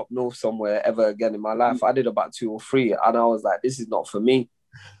doing up north somewhere ever again in my life. I did about 2 or 3, and I was like, this is not for me,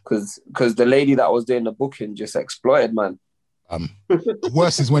 because the lady that was doing the booking just exploited, man. The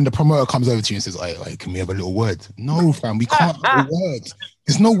worst is when the promoter comes over to you and says, "Hey, can we have a little word?" No, fam, we can't have a word.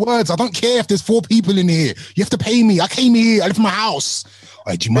 There's no words. I don't care if there's 4 people in here. You have to pay me. I came here. I live in my house.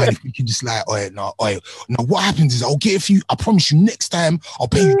 Do you mind if we can just like, no, what happens is I'll get a few. I promise you next time I'll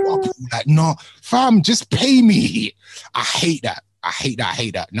pay you double. Like, no, fam, just pay me. I hate that. I hate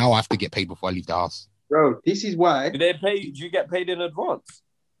that. Now I have to get paid before I leave the house. Bro, this is why. Do they pay? Do you get paid in advance?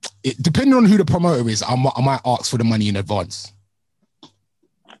 Depending on who the promoter is, I might ask for the money in advance.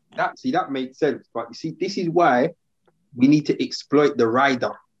 That makes sense. But you see, this is why we need to exploit the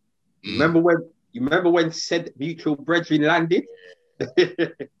rider. Remember when said mutual brethren landed?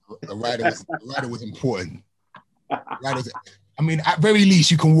 The rider was important. I mean, at very least,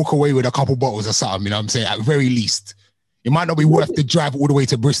 you can walk away with a couple bottles or something. You know what I'm saying? At very least, it might not be worth the drive all the way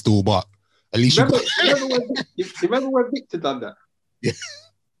to Bristol, but at least remember when Victor done that? Yeah.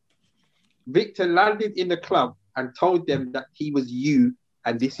 Victor landed in the club and told them that he was you,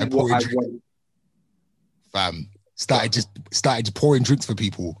 and this is what I want. Fam, started just pouring drinks for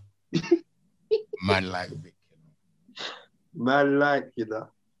people. Man like Victor. Man like, you know.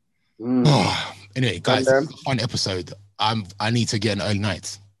 Anyway, guys, this is a fun episode. I need to get an early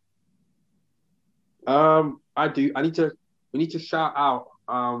night. I do. We need to shout out.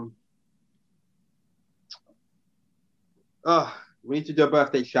 We need to do a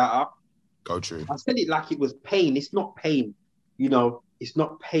birthday shout out. Go true. I said it like it was pain. It's not pain. You know, it's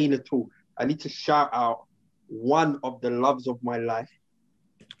not pain at all. I need to shout out one of the loves of my life.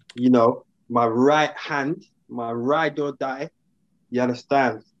 You know, my right hand, my ride or die. You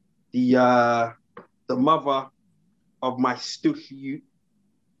understand? The mother of my stush youth,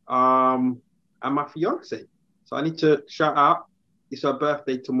 and my fiance. So I need to shout out. It's her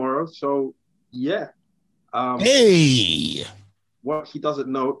birthday tomorrow. So yeah. Hey. What she doesn't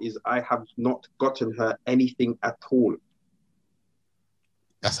know is I have not gotten her anything at all.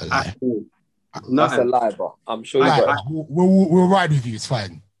 That's a lie. That's a lie, bro. I'm sure we'll ride with you. It's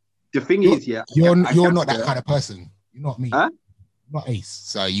fine. The thing is, yeah, you're not that kind of person. You're not me. Huh? Not Ace,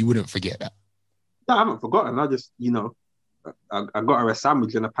 so you wouldn't forget that. No, I haven't forgotten. I just, you know, I got her a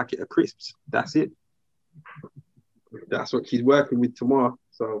sandwich and a packet of crisps. That's it. That's what she's working with tomorrow.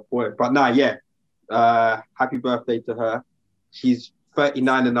 So, boy, but nah, yeah. Happy birthday to her. She's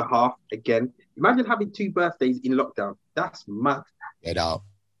 39 and a half again. Imagine having 2 birthdays in lockdown. That's mad. Yeah, no,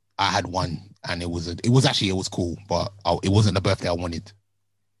 I had one, and it was cool, but it wasn't the birthday I wanted.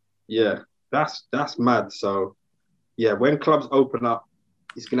 Yeah, that's mad. So, yeah, when clubs open up,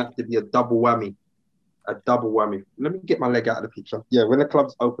 it's gonna have to be a double whammy. A double whammy. Let me get my leg out of the picture. Yeah, when the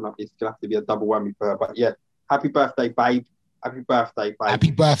clubs open up, it's gonna have to be a double whammy for her. But yeah, happy birthday, babe. Happy birthday, babe.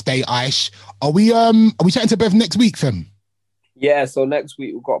 Happy birthday, Aish. Are we chatting to Bev next week, fam? Yeah, so next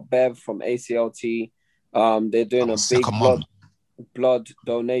week we've got Bev from ACLT. They're doing a big blood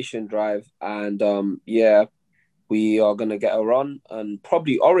donation drive, and yeah, we are gonna get her on, and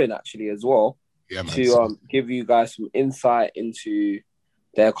probably Orin actually as well, to give you guys some insight into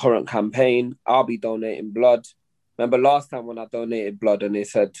their current campaign. I'll be donating blood. Remember last time when I donated blood and they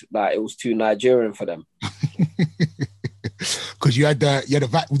said that it was too Nigerian for them? Because did you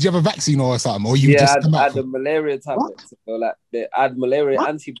have a vaccine or something? Or I had the malaria tablets. So like they had malaria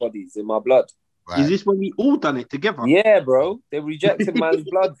antibodies in my blood. Right. Is this when we all done it together? Yeah, bro. They rejected man's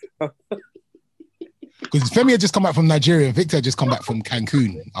blood. Because Femi had just come back from Nigeria and Victor had just come back from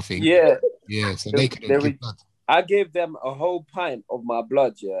Cancun, I think. Yeah. Yeah, so they couldn't give blood. I gave them a whole pint of my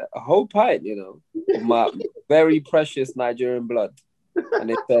blood, a whole pint, you know, of my very precious Nigerian blood. And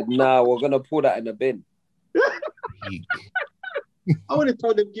they said, nah, we're going to put that in a bin. I would have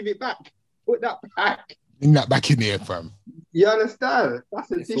told them, give it back. Put that back. Bring that back in there, fam. You understand?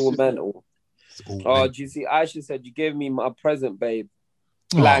 It's all mental. Do you see? Aisha said, you gave me my present, babe.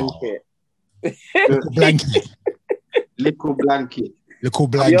 Blanket. Little blanket. Little blanket. Little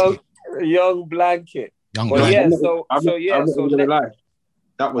blanket. Young blanket. Young well, blanket. Yeah,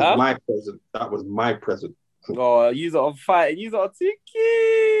 that was my present. That was my present. Oh, you are fighting. You are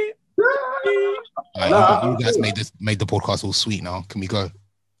tiki. You guys made the podcast all sweet now. Can we go?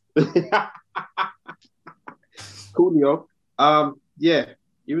 Cool, yo. Yeah,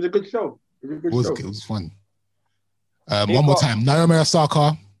 it was a good show. It was fun. One more time, Naomi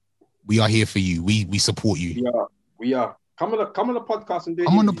Osaka, we are here for you. We support you. We are. Come on the podcast and do it.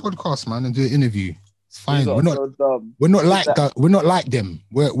 I'm on the podcast, man, and do an interview. It's fine. We're not like that. We're not like them.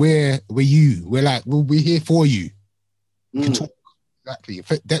 We're you. We're here for you. We can talk. Exactly.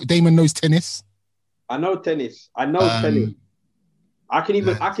 Damon knows tennis. I know tennis. I can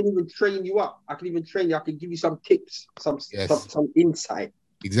even train you up. I can even train you. I can give you some tips, some insight.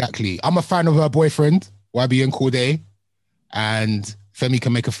 Exactly. I'm a fan of her boyfriend, YBN Corday, and Femi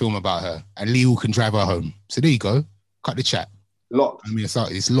can make a film about her, and Leo can drive her home. So there you go. Cut the chat. Locked. I mean,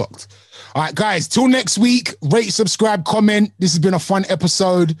 it's locked. All right, guys. Till next week. Rate, subscribe, comment. This has been a fun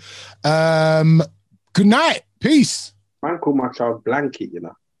episode. Good night. Peace. Man, call my child Blanket, you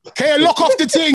know. Okay, lock off the thing.